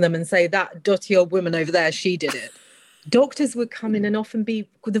to them and say, that dotty old woman over there, she did it. Doctors would come in and often be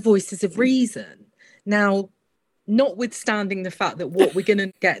the voices of reason. Now, notwithstanding the fact that what we're going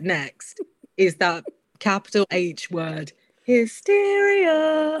to get next is that capital H word, hysteria.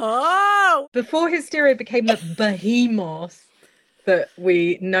 Oh! Before hysteria became the behemoth that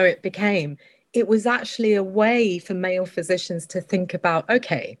we know it became, it was actually a way for male physicians to think about,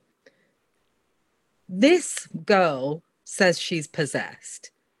 okay, this girl says she's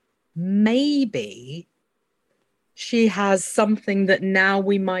possessed. Maybe she has something that now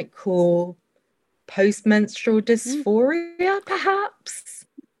we might call post-menstrual dysphoria, perhaps,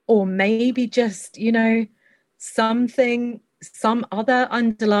 or maybe just, some other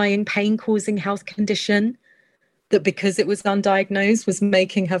underlying pain-causing health condition that, because it was undiagnosed, was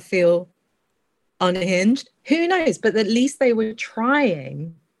making her feel unhinged. Who knows? But at least they were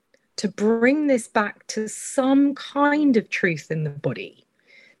trying to bring this back to some kind of truth in the body,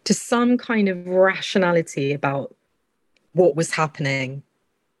 to some kind of rationality about what was happening,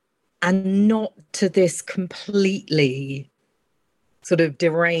 and not to this completely sort of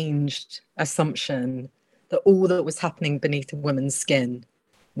deranged assumption that all that was happening beneath a woman's skin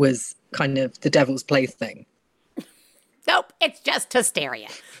was kind of the devil's plaything. Nope, it's just hysteria.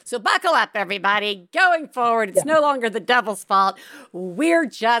 So buckle up, everybody. Going forward, it's no longer the devil's fault. We're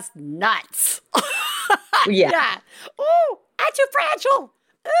just nuts. Yeah. Ooh, aren't you fragile?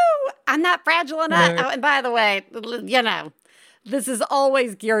 Ooh, I'm not fragile enough. No. Oh, and by the way, you know, this is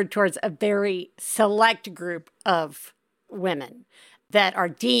always geared towards a very select group of women that are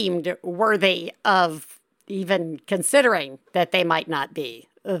deemed worthy of even considering that they might not be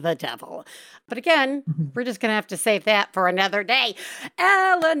the devil. But again, we're just going to have to save that for another day.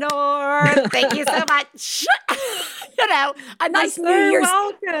 Eleanor, thank you so much. You know, a nice New Year's.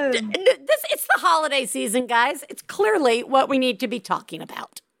 Welcome. It's the holiday season, guys. It's clearly what we need to be talking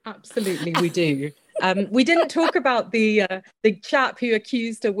about. Absolutely, we do. We didn't talk about the chap who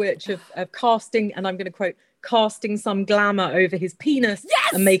accused a witch of casting, and I'm going to quote, casting some glamour over his penis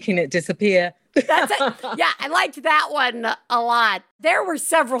and making it disappear. That's it. Yeah, I liked that one a lot. There were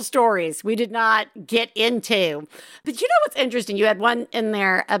several stories we did not get into. But you know what's interesting? You had one in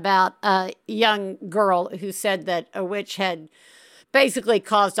there about a young girl who said that a witch had basically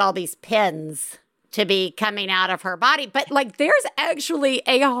caused all these pins to be coming out of her body. But like there's actually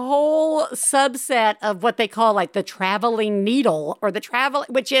a whole subset of what they call like the traveling needle or the travel,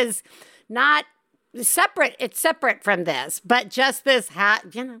 which is not separate. It's separate from this, but just this,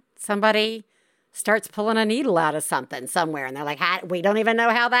 somebody starts pulling a needle out of something somewhere. And they're like, we don't even know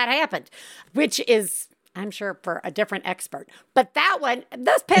how that happened, which is, I'm sure, for a different expert. But that one,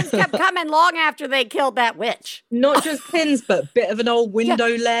 those pins kept coming long after they killed that witch. Not just pins, but bit of an old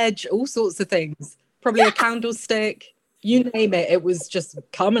window ledge, all sorts of things. Probably a candlestick, you name it. It was just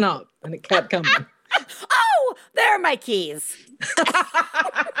coming up and it kept coming. Oh, there are my keys.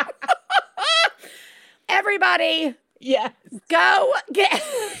 Everybody. Yes. Go get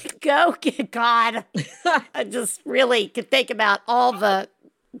God. I just really could think about all the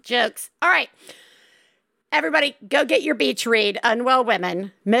jokes. All right. Everybody, go get your beach read, Unwell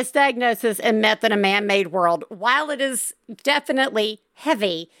Women, Misdiagnosis and Myth in a Man-Made World. While it is definitely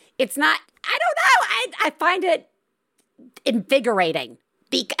heavy, it's not, I don't know, I find it invigorating.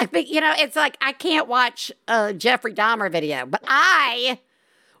 It's like I can't watch a Jeffrey Dahmer video, but I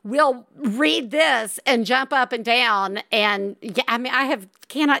will read this and jump up and down. And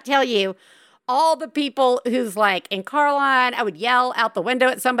cannot tell you all the people who's like in Carline, I would yell out the window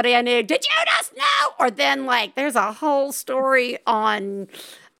at somebody I knew, did you just know? Or then like there's a whole story on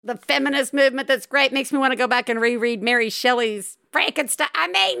the feminist movement that's great. Makes me want to go back and reread Mary Shelley's Frankenstein. I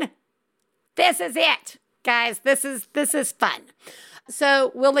mean, this is it, guys. This is fun.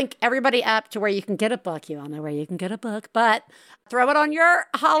 So we'll link everybody up to where you can get a book. You all know where you can get a book, but throw it on your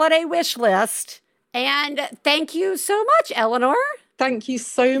holiday wish list. And thank you so much, Eleanor. Thank you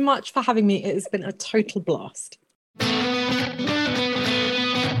so much for having me. It has been a total blast.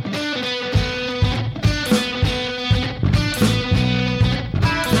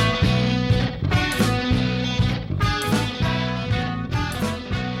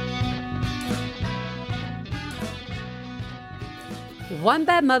 One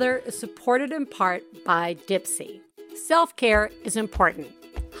Bad Mother is supported in part by Dipsea. Self-care is important.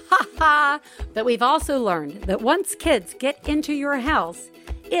 Ha ha! But we've also learned that once kids get into your house,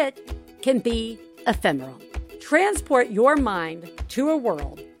 it can be ephemeral. Transport your mind to a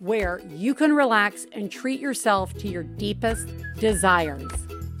world where you can relax and treat yourself to your deepest desires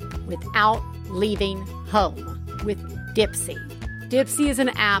without leaving home with Dipsea. Dipsea is an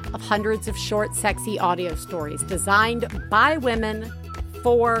app of hundreds of short, sexy audio stories designed by women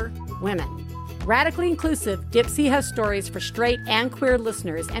for women. Radically inclusive, Dipsea has stories for straight and queer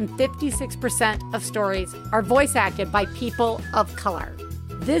listeners, and 56% of stories are voice acted by people of color.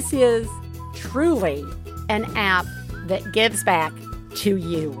 This is truly an app that gives back to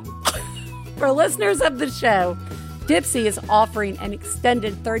you. For listeners of the show, Dipsea is offering an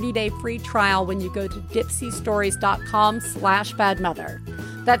extended 30-day free trial when you go to dipseastories.com/badmother.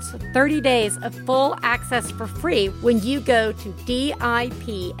 That's 30 days of full access for free when you go to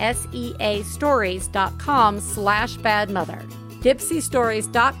dipseastories.com/badmother.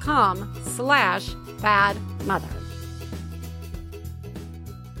 dipseastories.com/badmother.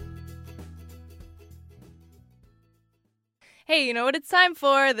 Hey, you know what it's time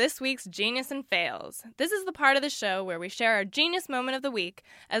for? This week's Genius and Fails. This is the part of the show where we share our genius moment of the week,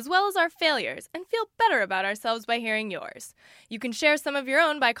 as well as our failures, and feel better about ourselves by hearing yours. You can share some of your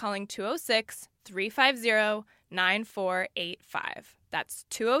own by calling 206-350-9485. That's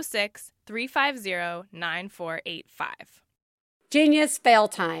 206-350-9485. Genius fail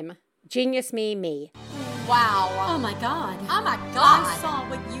time. Genius me. Wow. Oh my God. Oh my God. I saw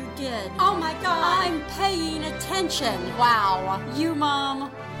what you did. good. Oh my God. I'm paying attention. Wow. You,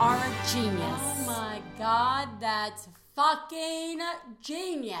 Mom, are a genius. Oh my God, that's fucking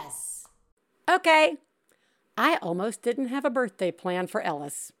genius. Okay. I almost didn't have a birthday plan for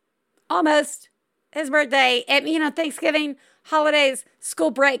Ellis. Almost. His birthday, and Thanksgiving, holidays,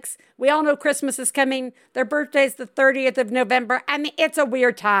 school breaks. We all know Christmas is coming. Their birthday's the 30th of November. I mean, it's a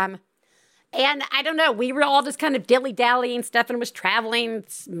weird time. And I don't know, we were all just kind of dilly-dallying. Stefan was traveling,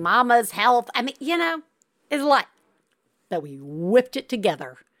 it's Mama's health. I mean, it's a lot. But we whipped it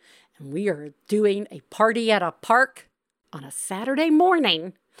together. And we are doing a party at a park on a Saturday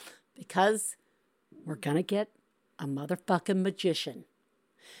morning because we're going to get a motherfucking magician.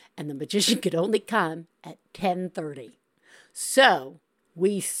 And the magician could only come at 10:30. So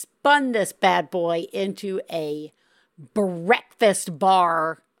we spun this bad boy into a breakfast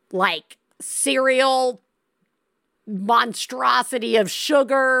bar, like cereal monstrosity of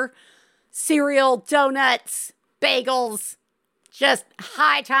sugar, cereal, donuts, bagels, just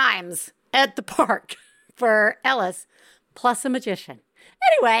high times at the park for Ellis, plus a magician.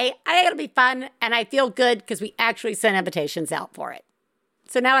 Anyway, I think it'll be fun, and I feel good because we actually sent invitations out for it.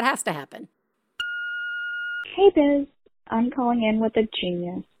 So now it has to happen. Hey, Biz. I'm calling in with a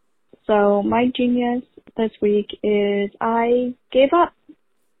genius. So my genius this week is I gave up.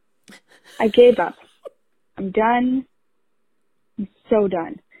 I gave up. I'm done. I'm so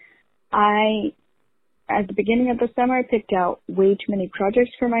done. At the beginning of the summer, I picked out way too many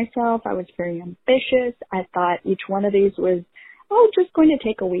projects for myself. I was very ambitious. I thought each one of these was, just going to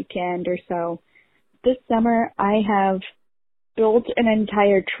take a weekend or so. This summer, I have built an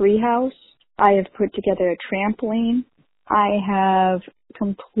entire treehouse. I have put together a trampoline. I have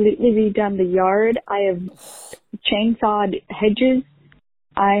completely redone the yard. I have chainsawed hedges.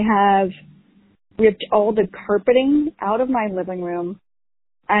 I have ripped all the carpeting out of my living room,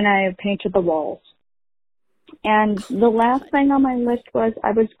 and I have painted the walls. And the last thing on my list was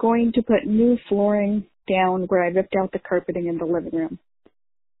I was going to put new flooring down where I ripped out the carpeting in the living room.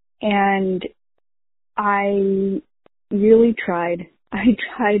 And I really tried. I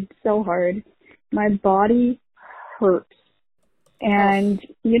tried so hard. My body hurts. And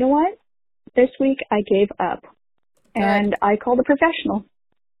you know what? This week I gave up. And I called a professional.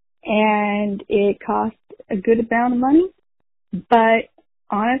 And it cost a good amount of money. But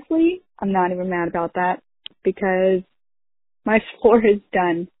honestly, I'm not even mad about that because my floor is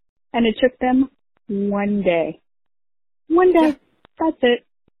done. And it took them one day. One day. Yeah. That's it.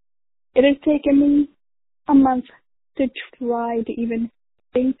 It has taken me a month to try to even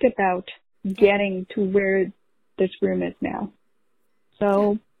think about getting to where this room is now.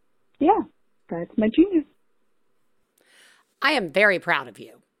 So, yeah, that's my genius. I am very proud of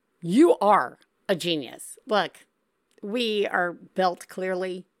you. You are a genius. Look, we are built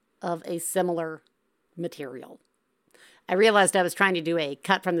clearly of a similar material. I realized I was trying to do a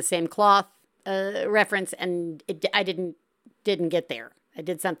cut from the same cloth reference, and I didn't get there. I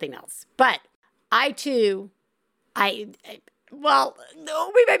did something else. But I too, well,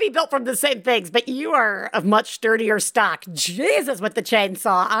 we may be built from the same things, but you are of much sturdier stock. Jesus, with the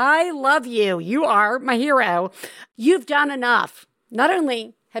chainsaw. I love you. You are my hero. You've done enough. Not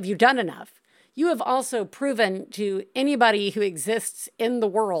only have you done enough, you have also proven to anybody who exists in the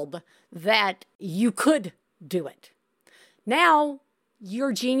world that you could do it. Now,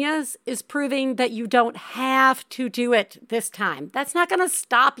 your genius is proving that you don't have to do it this time. That's not going to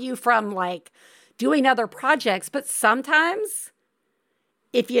stop you from, doing other projects. But sometimes,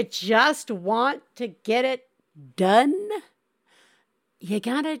 if you just want to get it done, you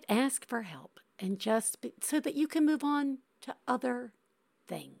got to ask for help and so that you can move on to other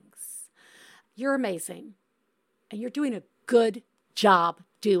things. You're amazing. And you're doing a good job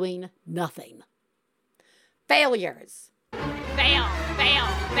doing nothing. Failures. Fail, fail,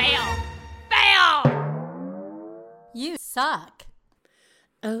 fail, fail! You suck.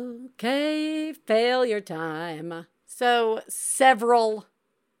 Okay, failure time. So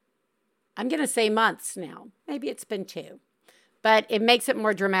I'm going to say months now. Maybe it's been 2. But it makes it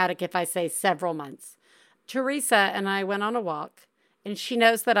more dramatic if I say several months. Teresa and I went on a walk, and she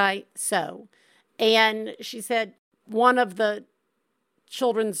knows that I sew. And she said one of the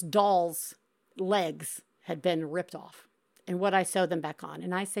children's dolls' legs had been ripped off. And would I sew them back on?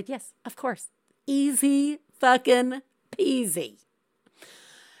 And I said, yes, of course. Easy fucking peasy.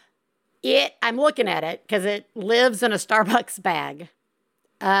 I'm looking at it because it lives in a Starbucks bag.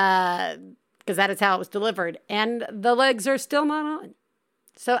 Because that is how it was delivered. And the legs are still not on.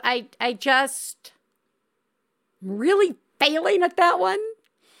 So I just really failing at that one.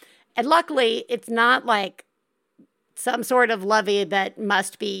 And luckily, it's not some sort of levee that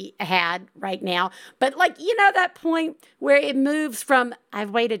must be had right now. But like, that point where it moves from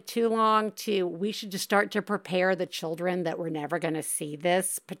I've waited too long to we should just start to prepare the children that we're never going to see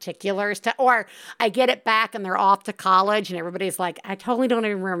this particular stuff. Or I get it back and they're off to college and everybody's like, I totally don't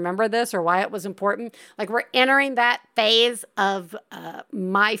even remember this or why it was important. Like we're entering that phase of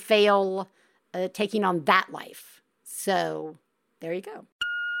my fail taking on that life. So there you go.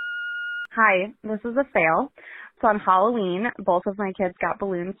 Hi, this is a fail. So on Halloween, both of my kids got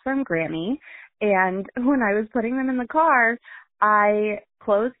balloons from Grammy, and when I was putting them in the car, I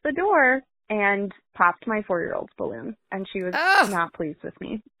closed the door and popped my 4-year-old's balloon, and she was not pleased with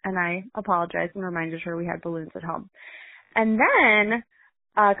me, and I apologized and reminded her we had balloons at home. And then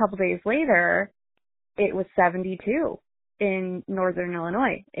a couple days later, it was 72 in northern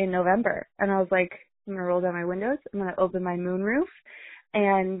Illinois in November, and I was like, I'm going to roll down my windows, I'm going to open my moonroof,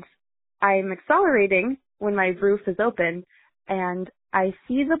 and I'm accelerating when my roof is open, and I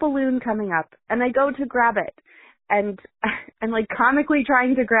see the balloon coming up, and I go to grab it, and I'm like comically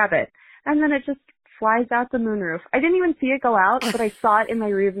trying to grab it, and then it just flies out the moonroof. I didn't even see it go out, but I saw it in my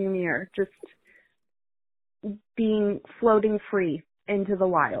rearview mirror, just floating free into the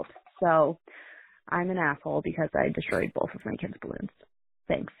wild. So I'm an asshole because I destroyed both of my kids' balloons.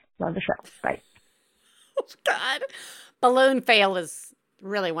 Thanks. Love the show. Bye. Oh, God. Balloon fail is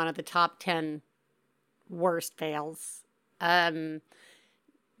really one of the top 10 worst fails. Everything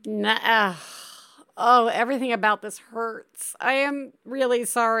about this hurts. I am really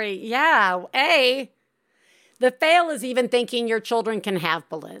sorry. Yeah. The fail is even thinking your children can have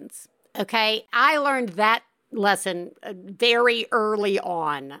balloons. Okay. I learned that lesson very early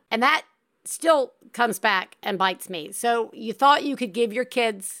on, and that still comes back and bites me. So you thought you could give your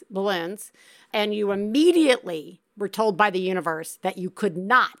kids balloons, and you immediately were told by the universe that you could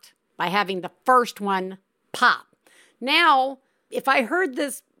not by having the first one pop. Now, if I heard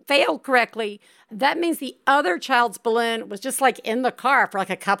this fail correctly, that means the other child's balloon was just like in the car for like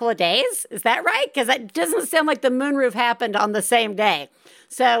a couple of days. Is that right? Because that doesn't sound like the moonroof happened on the same day.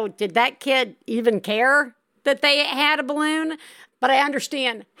 So did that kid even care that they had a balloon? But I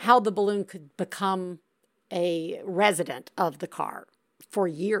understand how the balloon could become a resident of the car for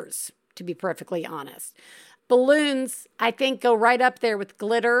years, to be perfectly honest. Balloons, I think, go right up there with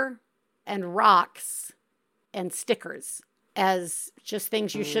glitter and rocks and stickers as just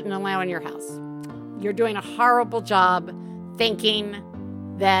things you shouldn't allow in your house. You're doing a horrible job thinking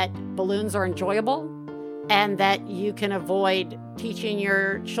that balloons are enjoyable and that you can avoid teaching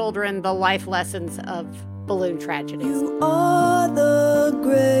your children the life lessons of balloon tragedies. You are the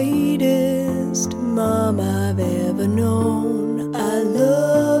greatest mom I've ever known. I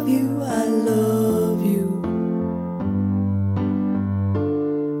love you, I love you.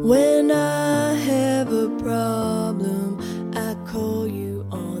 When I have a problem, I call you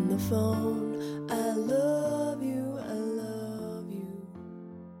on the phone. I love you, I love you.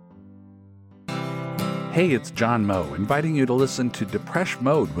 Hey, it's John Moe, inviting you to listen to Depresh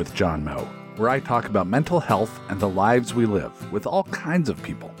Mode with John Moe, where I talk about mental health and the lives we live with all kinds of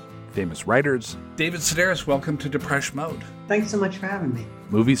people. Famous writers. David Sedaris, welcome to Depresh Mode. Thanks so much for having me.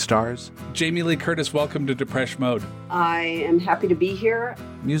 Movie stars. Jamie Lee Curtis, welcome to Depresh Mode. I am happy to be here.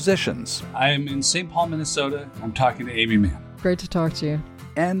 Musicians. I am in St. Paul, Minnesota. I'm talking to Amy Mann. Great to talk to you.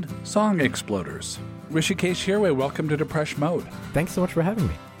 And song exploders. Rishikesh Hirway, welcome to Depresh Mode. Thanks so much for having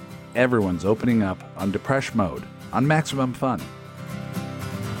me. Everyone's opening up on Depresh Mode on Maximum Fun.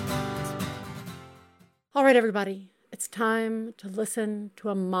 All right, everybody. It's time to listen to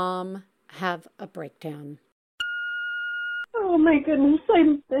a mom have a breakdown. Oh my goodness,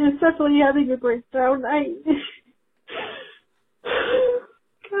 I'm definitely having a breakdown.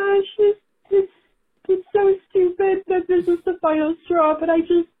 Gosh, it's so stupid that this is the final straw, but I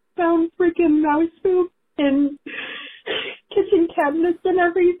just found freaking mouse poop in kitchen cabinets and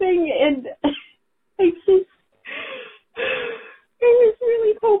everything, and I was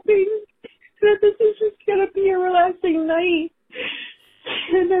really hoping that this is just gonna be a relaxing night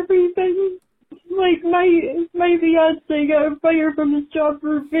and everything. Like, my fiance got fired from his job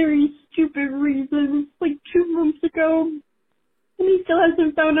for very stupid reasons, like 2 months ago, and he still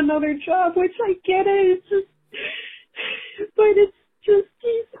hasn't found another job, which I get it, but it's just,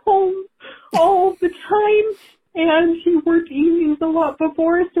 he's home all the time, and he worked evenings a lot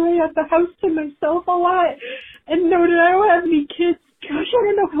before, so I had the house to myself a lot, and noted I don't have any kids. Gosh, I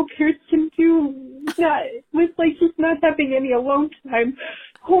don't know how parents can do that with, like, just not having any alone time.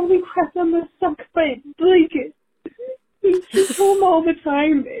 Holy crap, that must suck, but, like, he's just home all the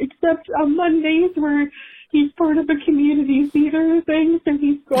time, except on Mondays where he's part of a community theater thing, so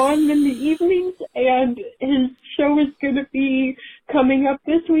he's gone in the evenings, and his show is going to be coming up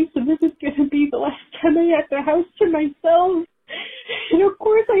this week, so this is going to be the last time I have the house to myself. And of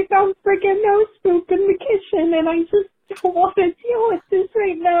course I found friggin' nose poop in the kitchen, and I just don't want to deal with this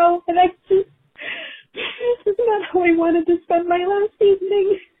right now, and this is not how I wanted to spend my last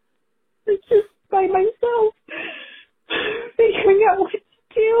evening. It's just by myself, figuring out what to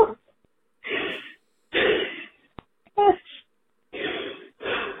do. Gosh.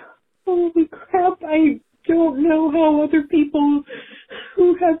 Holy crap, I don't know how other people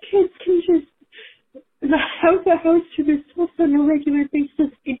who have kids can just have the house to themselves on a regular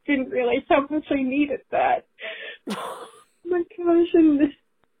basis. I didn't realize how much I needed that. Oh my gosh, and this...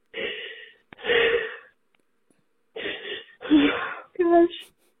 Gosh.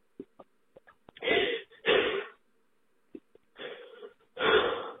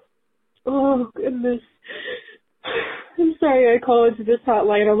 Oh goodness. I'm sorry I call into this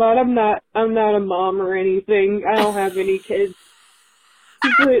hotline a lot. I'm not a mom or anything. I don't have any kids.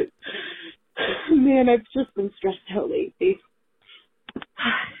 But man, I've just been stressed out lately.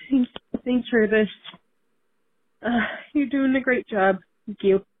 Thanks for this. You're doing a great job. Thank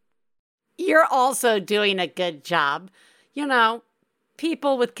you. You're also doing a good job. You know,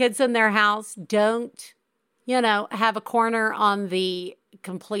 people with kids in their house don't, have a corner on the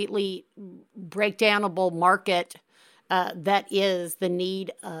completely breakdownable market that is the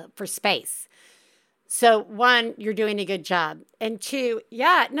need for space. So one, you're doing a good job. And two,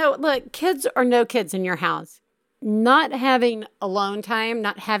 look, kids or no kids in your house, not having alone time,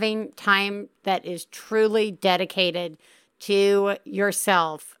 not having time that is truly dedicated to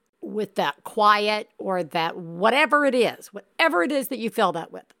yourself with that quiet or that whatever it is that you fill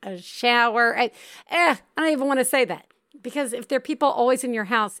that with, a shower. I don't even want to say that, because if there are people always in your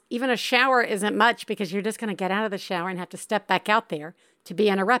house, even a shower isn't much, because you're just going to get out of the shower and have to step back out there to be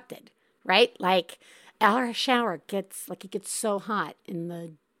interrupted, right? Like our shower gets so hot in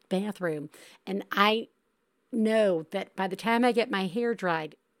the bathroom, and I know that by the time I get my hair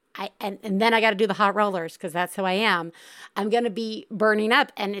dried, and then I got to do the hot rollers, because that's who I am. I'm going to be burning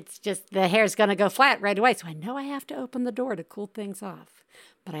up, and it's just the hair's going to go flat right away. So I know I have to open the door to cool things off.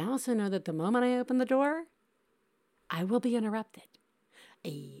 But I also know that the moment I open the door, I will be interrupted.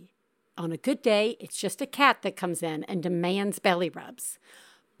 On a good day, it's just a cat that comes in and demands belly rubs.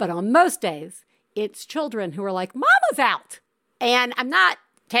 But on most days, it's children who are like, Mama's out. And I'm not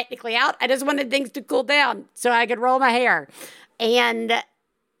technically out. I just wanted things to cool down so I could roll my hair. And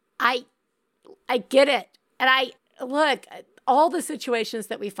I get it. And I look, all the situations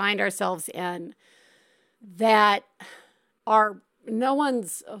that we find ourselves in that are no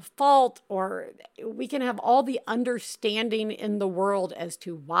one's fault, or we can have all the understanding in the world as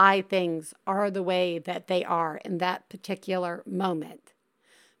to why things are the way that they are in that particular moment.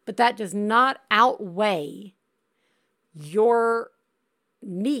 But that does not outweigh your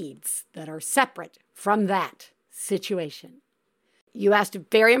needs that are separate from that situation. You asked a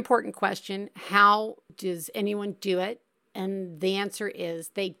very important question. How does anyone do it? And the answer is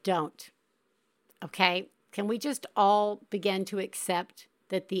they don't. Okay? Can we just all begin to accept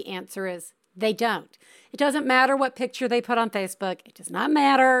that the answer is they don't? It doesn't matter what picture they put on Facebook. It does not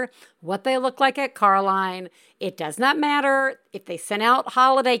matter what they look like at Carline. It does not matter if they sent out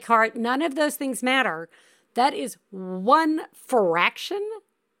holiday card. None of those things matter. That is one fraction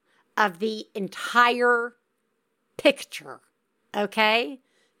of the entire picture. Okay?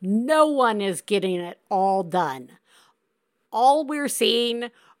 No one is getting it all done. All we're seeing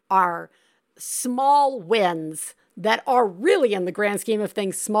are small wins that are really, in the grand scheme of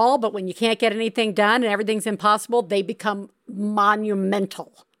things, small, but when you can't get anything done and everything's impossible, they become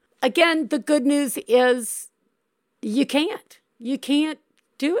monumental. Again, the good news is you can't. You can't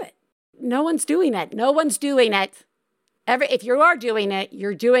do it. No one's doing it. No one's doing it. If you are doing it,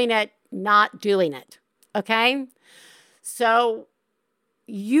 you're doing it, not doing it. Okay? So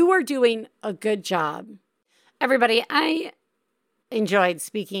you are doing a good job. Everybody, I enjoyed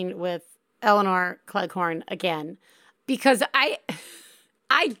speaking with Eleanor Cleghorn again, because I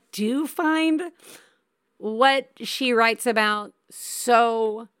do find what she writes about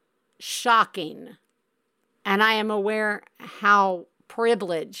so shocking. And I am aware how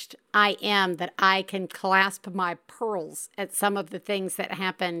privileged I am that I can clasp my pearls at some of the things that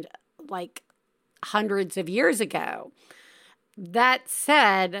happened like hundreds of years ago. That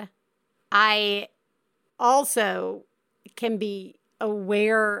said, I also can be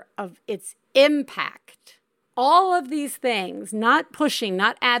aware of its impact. All of these things, not pushing,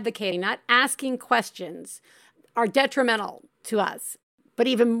 not advocating, not asking questions, are detrimental to us. But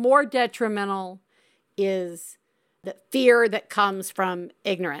even more detrimental is the fear that comes from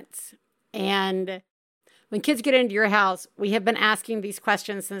ignorance. And when kids get into your house, we have been asking these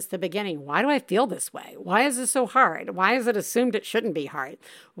questions since the beginning. Why do I feel this way? Why is this so hard? Why is it assumed it shouldn't be hard?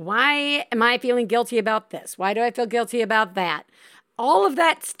 Why am I feeling guilty about this? Why do I feel guilty about that? All of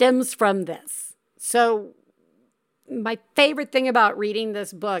that stems from this. So my favorite thing about reading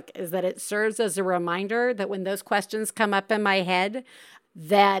this book is that it serves as a reminder that when those questions come up in my head,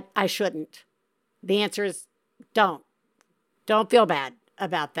 that I shouldn't. The answer is don't. Don't feel bad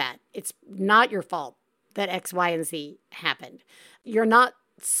about that. It's not your fault that X, Y, and Z happened. You're not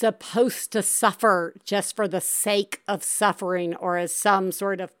supposed to suffer just for the sake of suffering or as some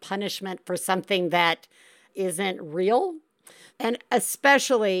sort of punishment for something that isn't real. And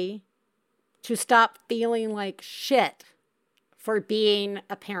especially to stop feeling like shit for being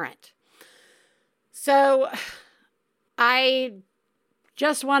a parent. So I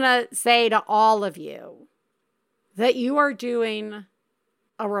just want to say to all of you that you are doing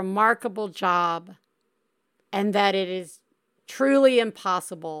a remarkable job and that it is truly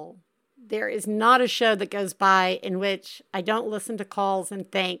impossible. There is not a show that goes by in which I don't listen to calls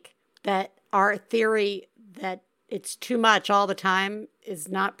and think that our theory that it's too much all the time is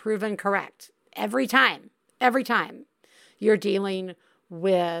not proven correct. Every time. You're dealing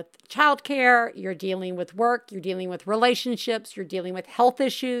with childcare, you're dealing with work, you're dealing with relationships, you're dealing with health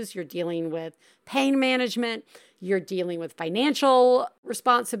issues, you're dealing with pain management, you're dealing with financial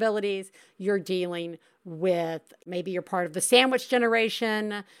responsibilities, you're dealing with maybe you're part of the sandwich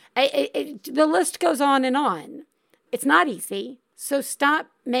generation. The list goes on and on. It's not easy. So stop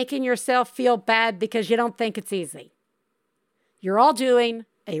making yourself feel bad because you don't think it's easy. You're all doing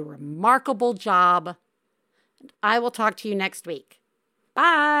a remarkable job. I will talk to you next week.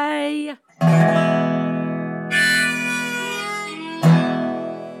 Bye.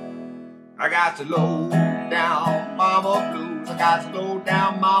 I got to low down mama blues. I got to low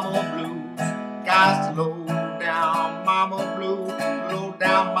down mama blues. Got to low down mama blues. Low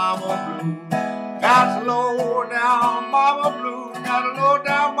down mama blues. Got to low down mama blues. Got to low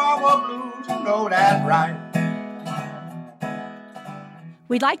down mama blues. You know that's right.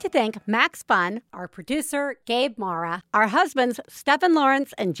 We'd like to thank Max Fun, our producer, Gabe Mara, our husbands, Stephen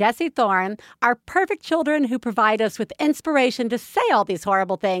Lawrence and Jesse Thorne, our perfect children who provide us with inspiration to say all these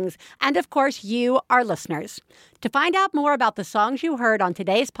horrible things, and of course, you, our listeners. To find out more about the songs you heard on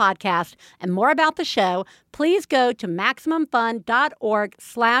today's podcast and more about the show, please go to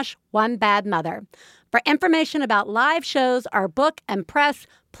MaximumFun.org/OneBadMother. For information about live shows, our book, and press,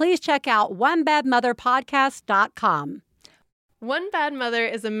 please check out OneBadMotherPodcast.com. One Bad Mother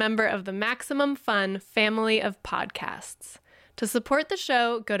is a member of the Maximum Fun family of podcasts. To support the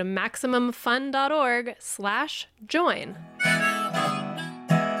show, go to MaximumFun.org/join.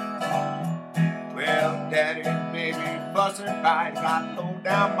 Well, Daddy, baby, fussing fight, got low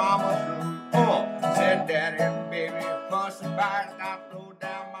down mama blue. Oh, said Daddy, baby, fussing fight, got low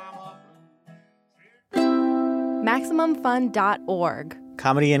down mama blue. MaximumFun.org.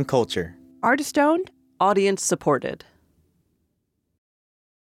 Comedy and culture. Artist owned. Audience supported.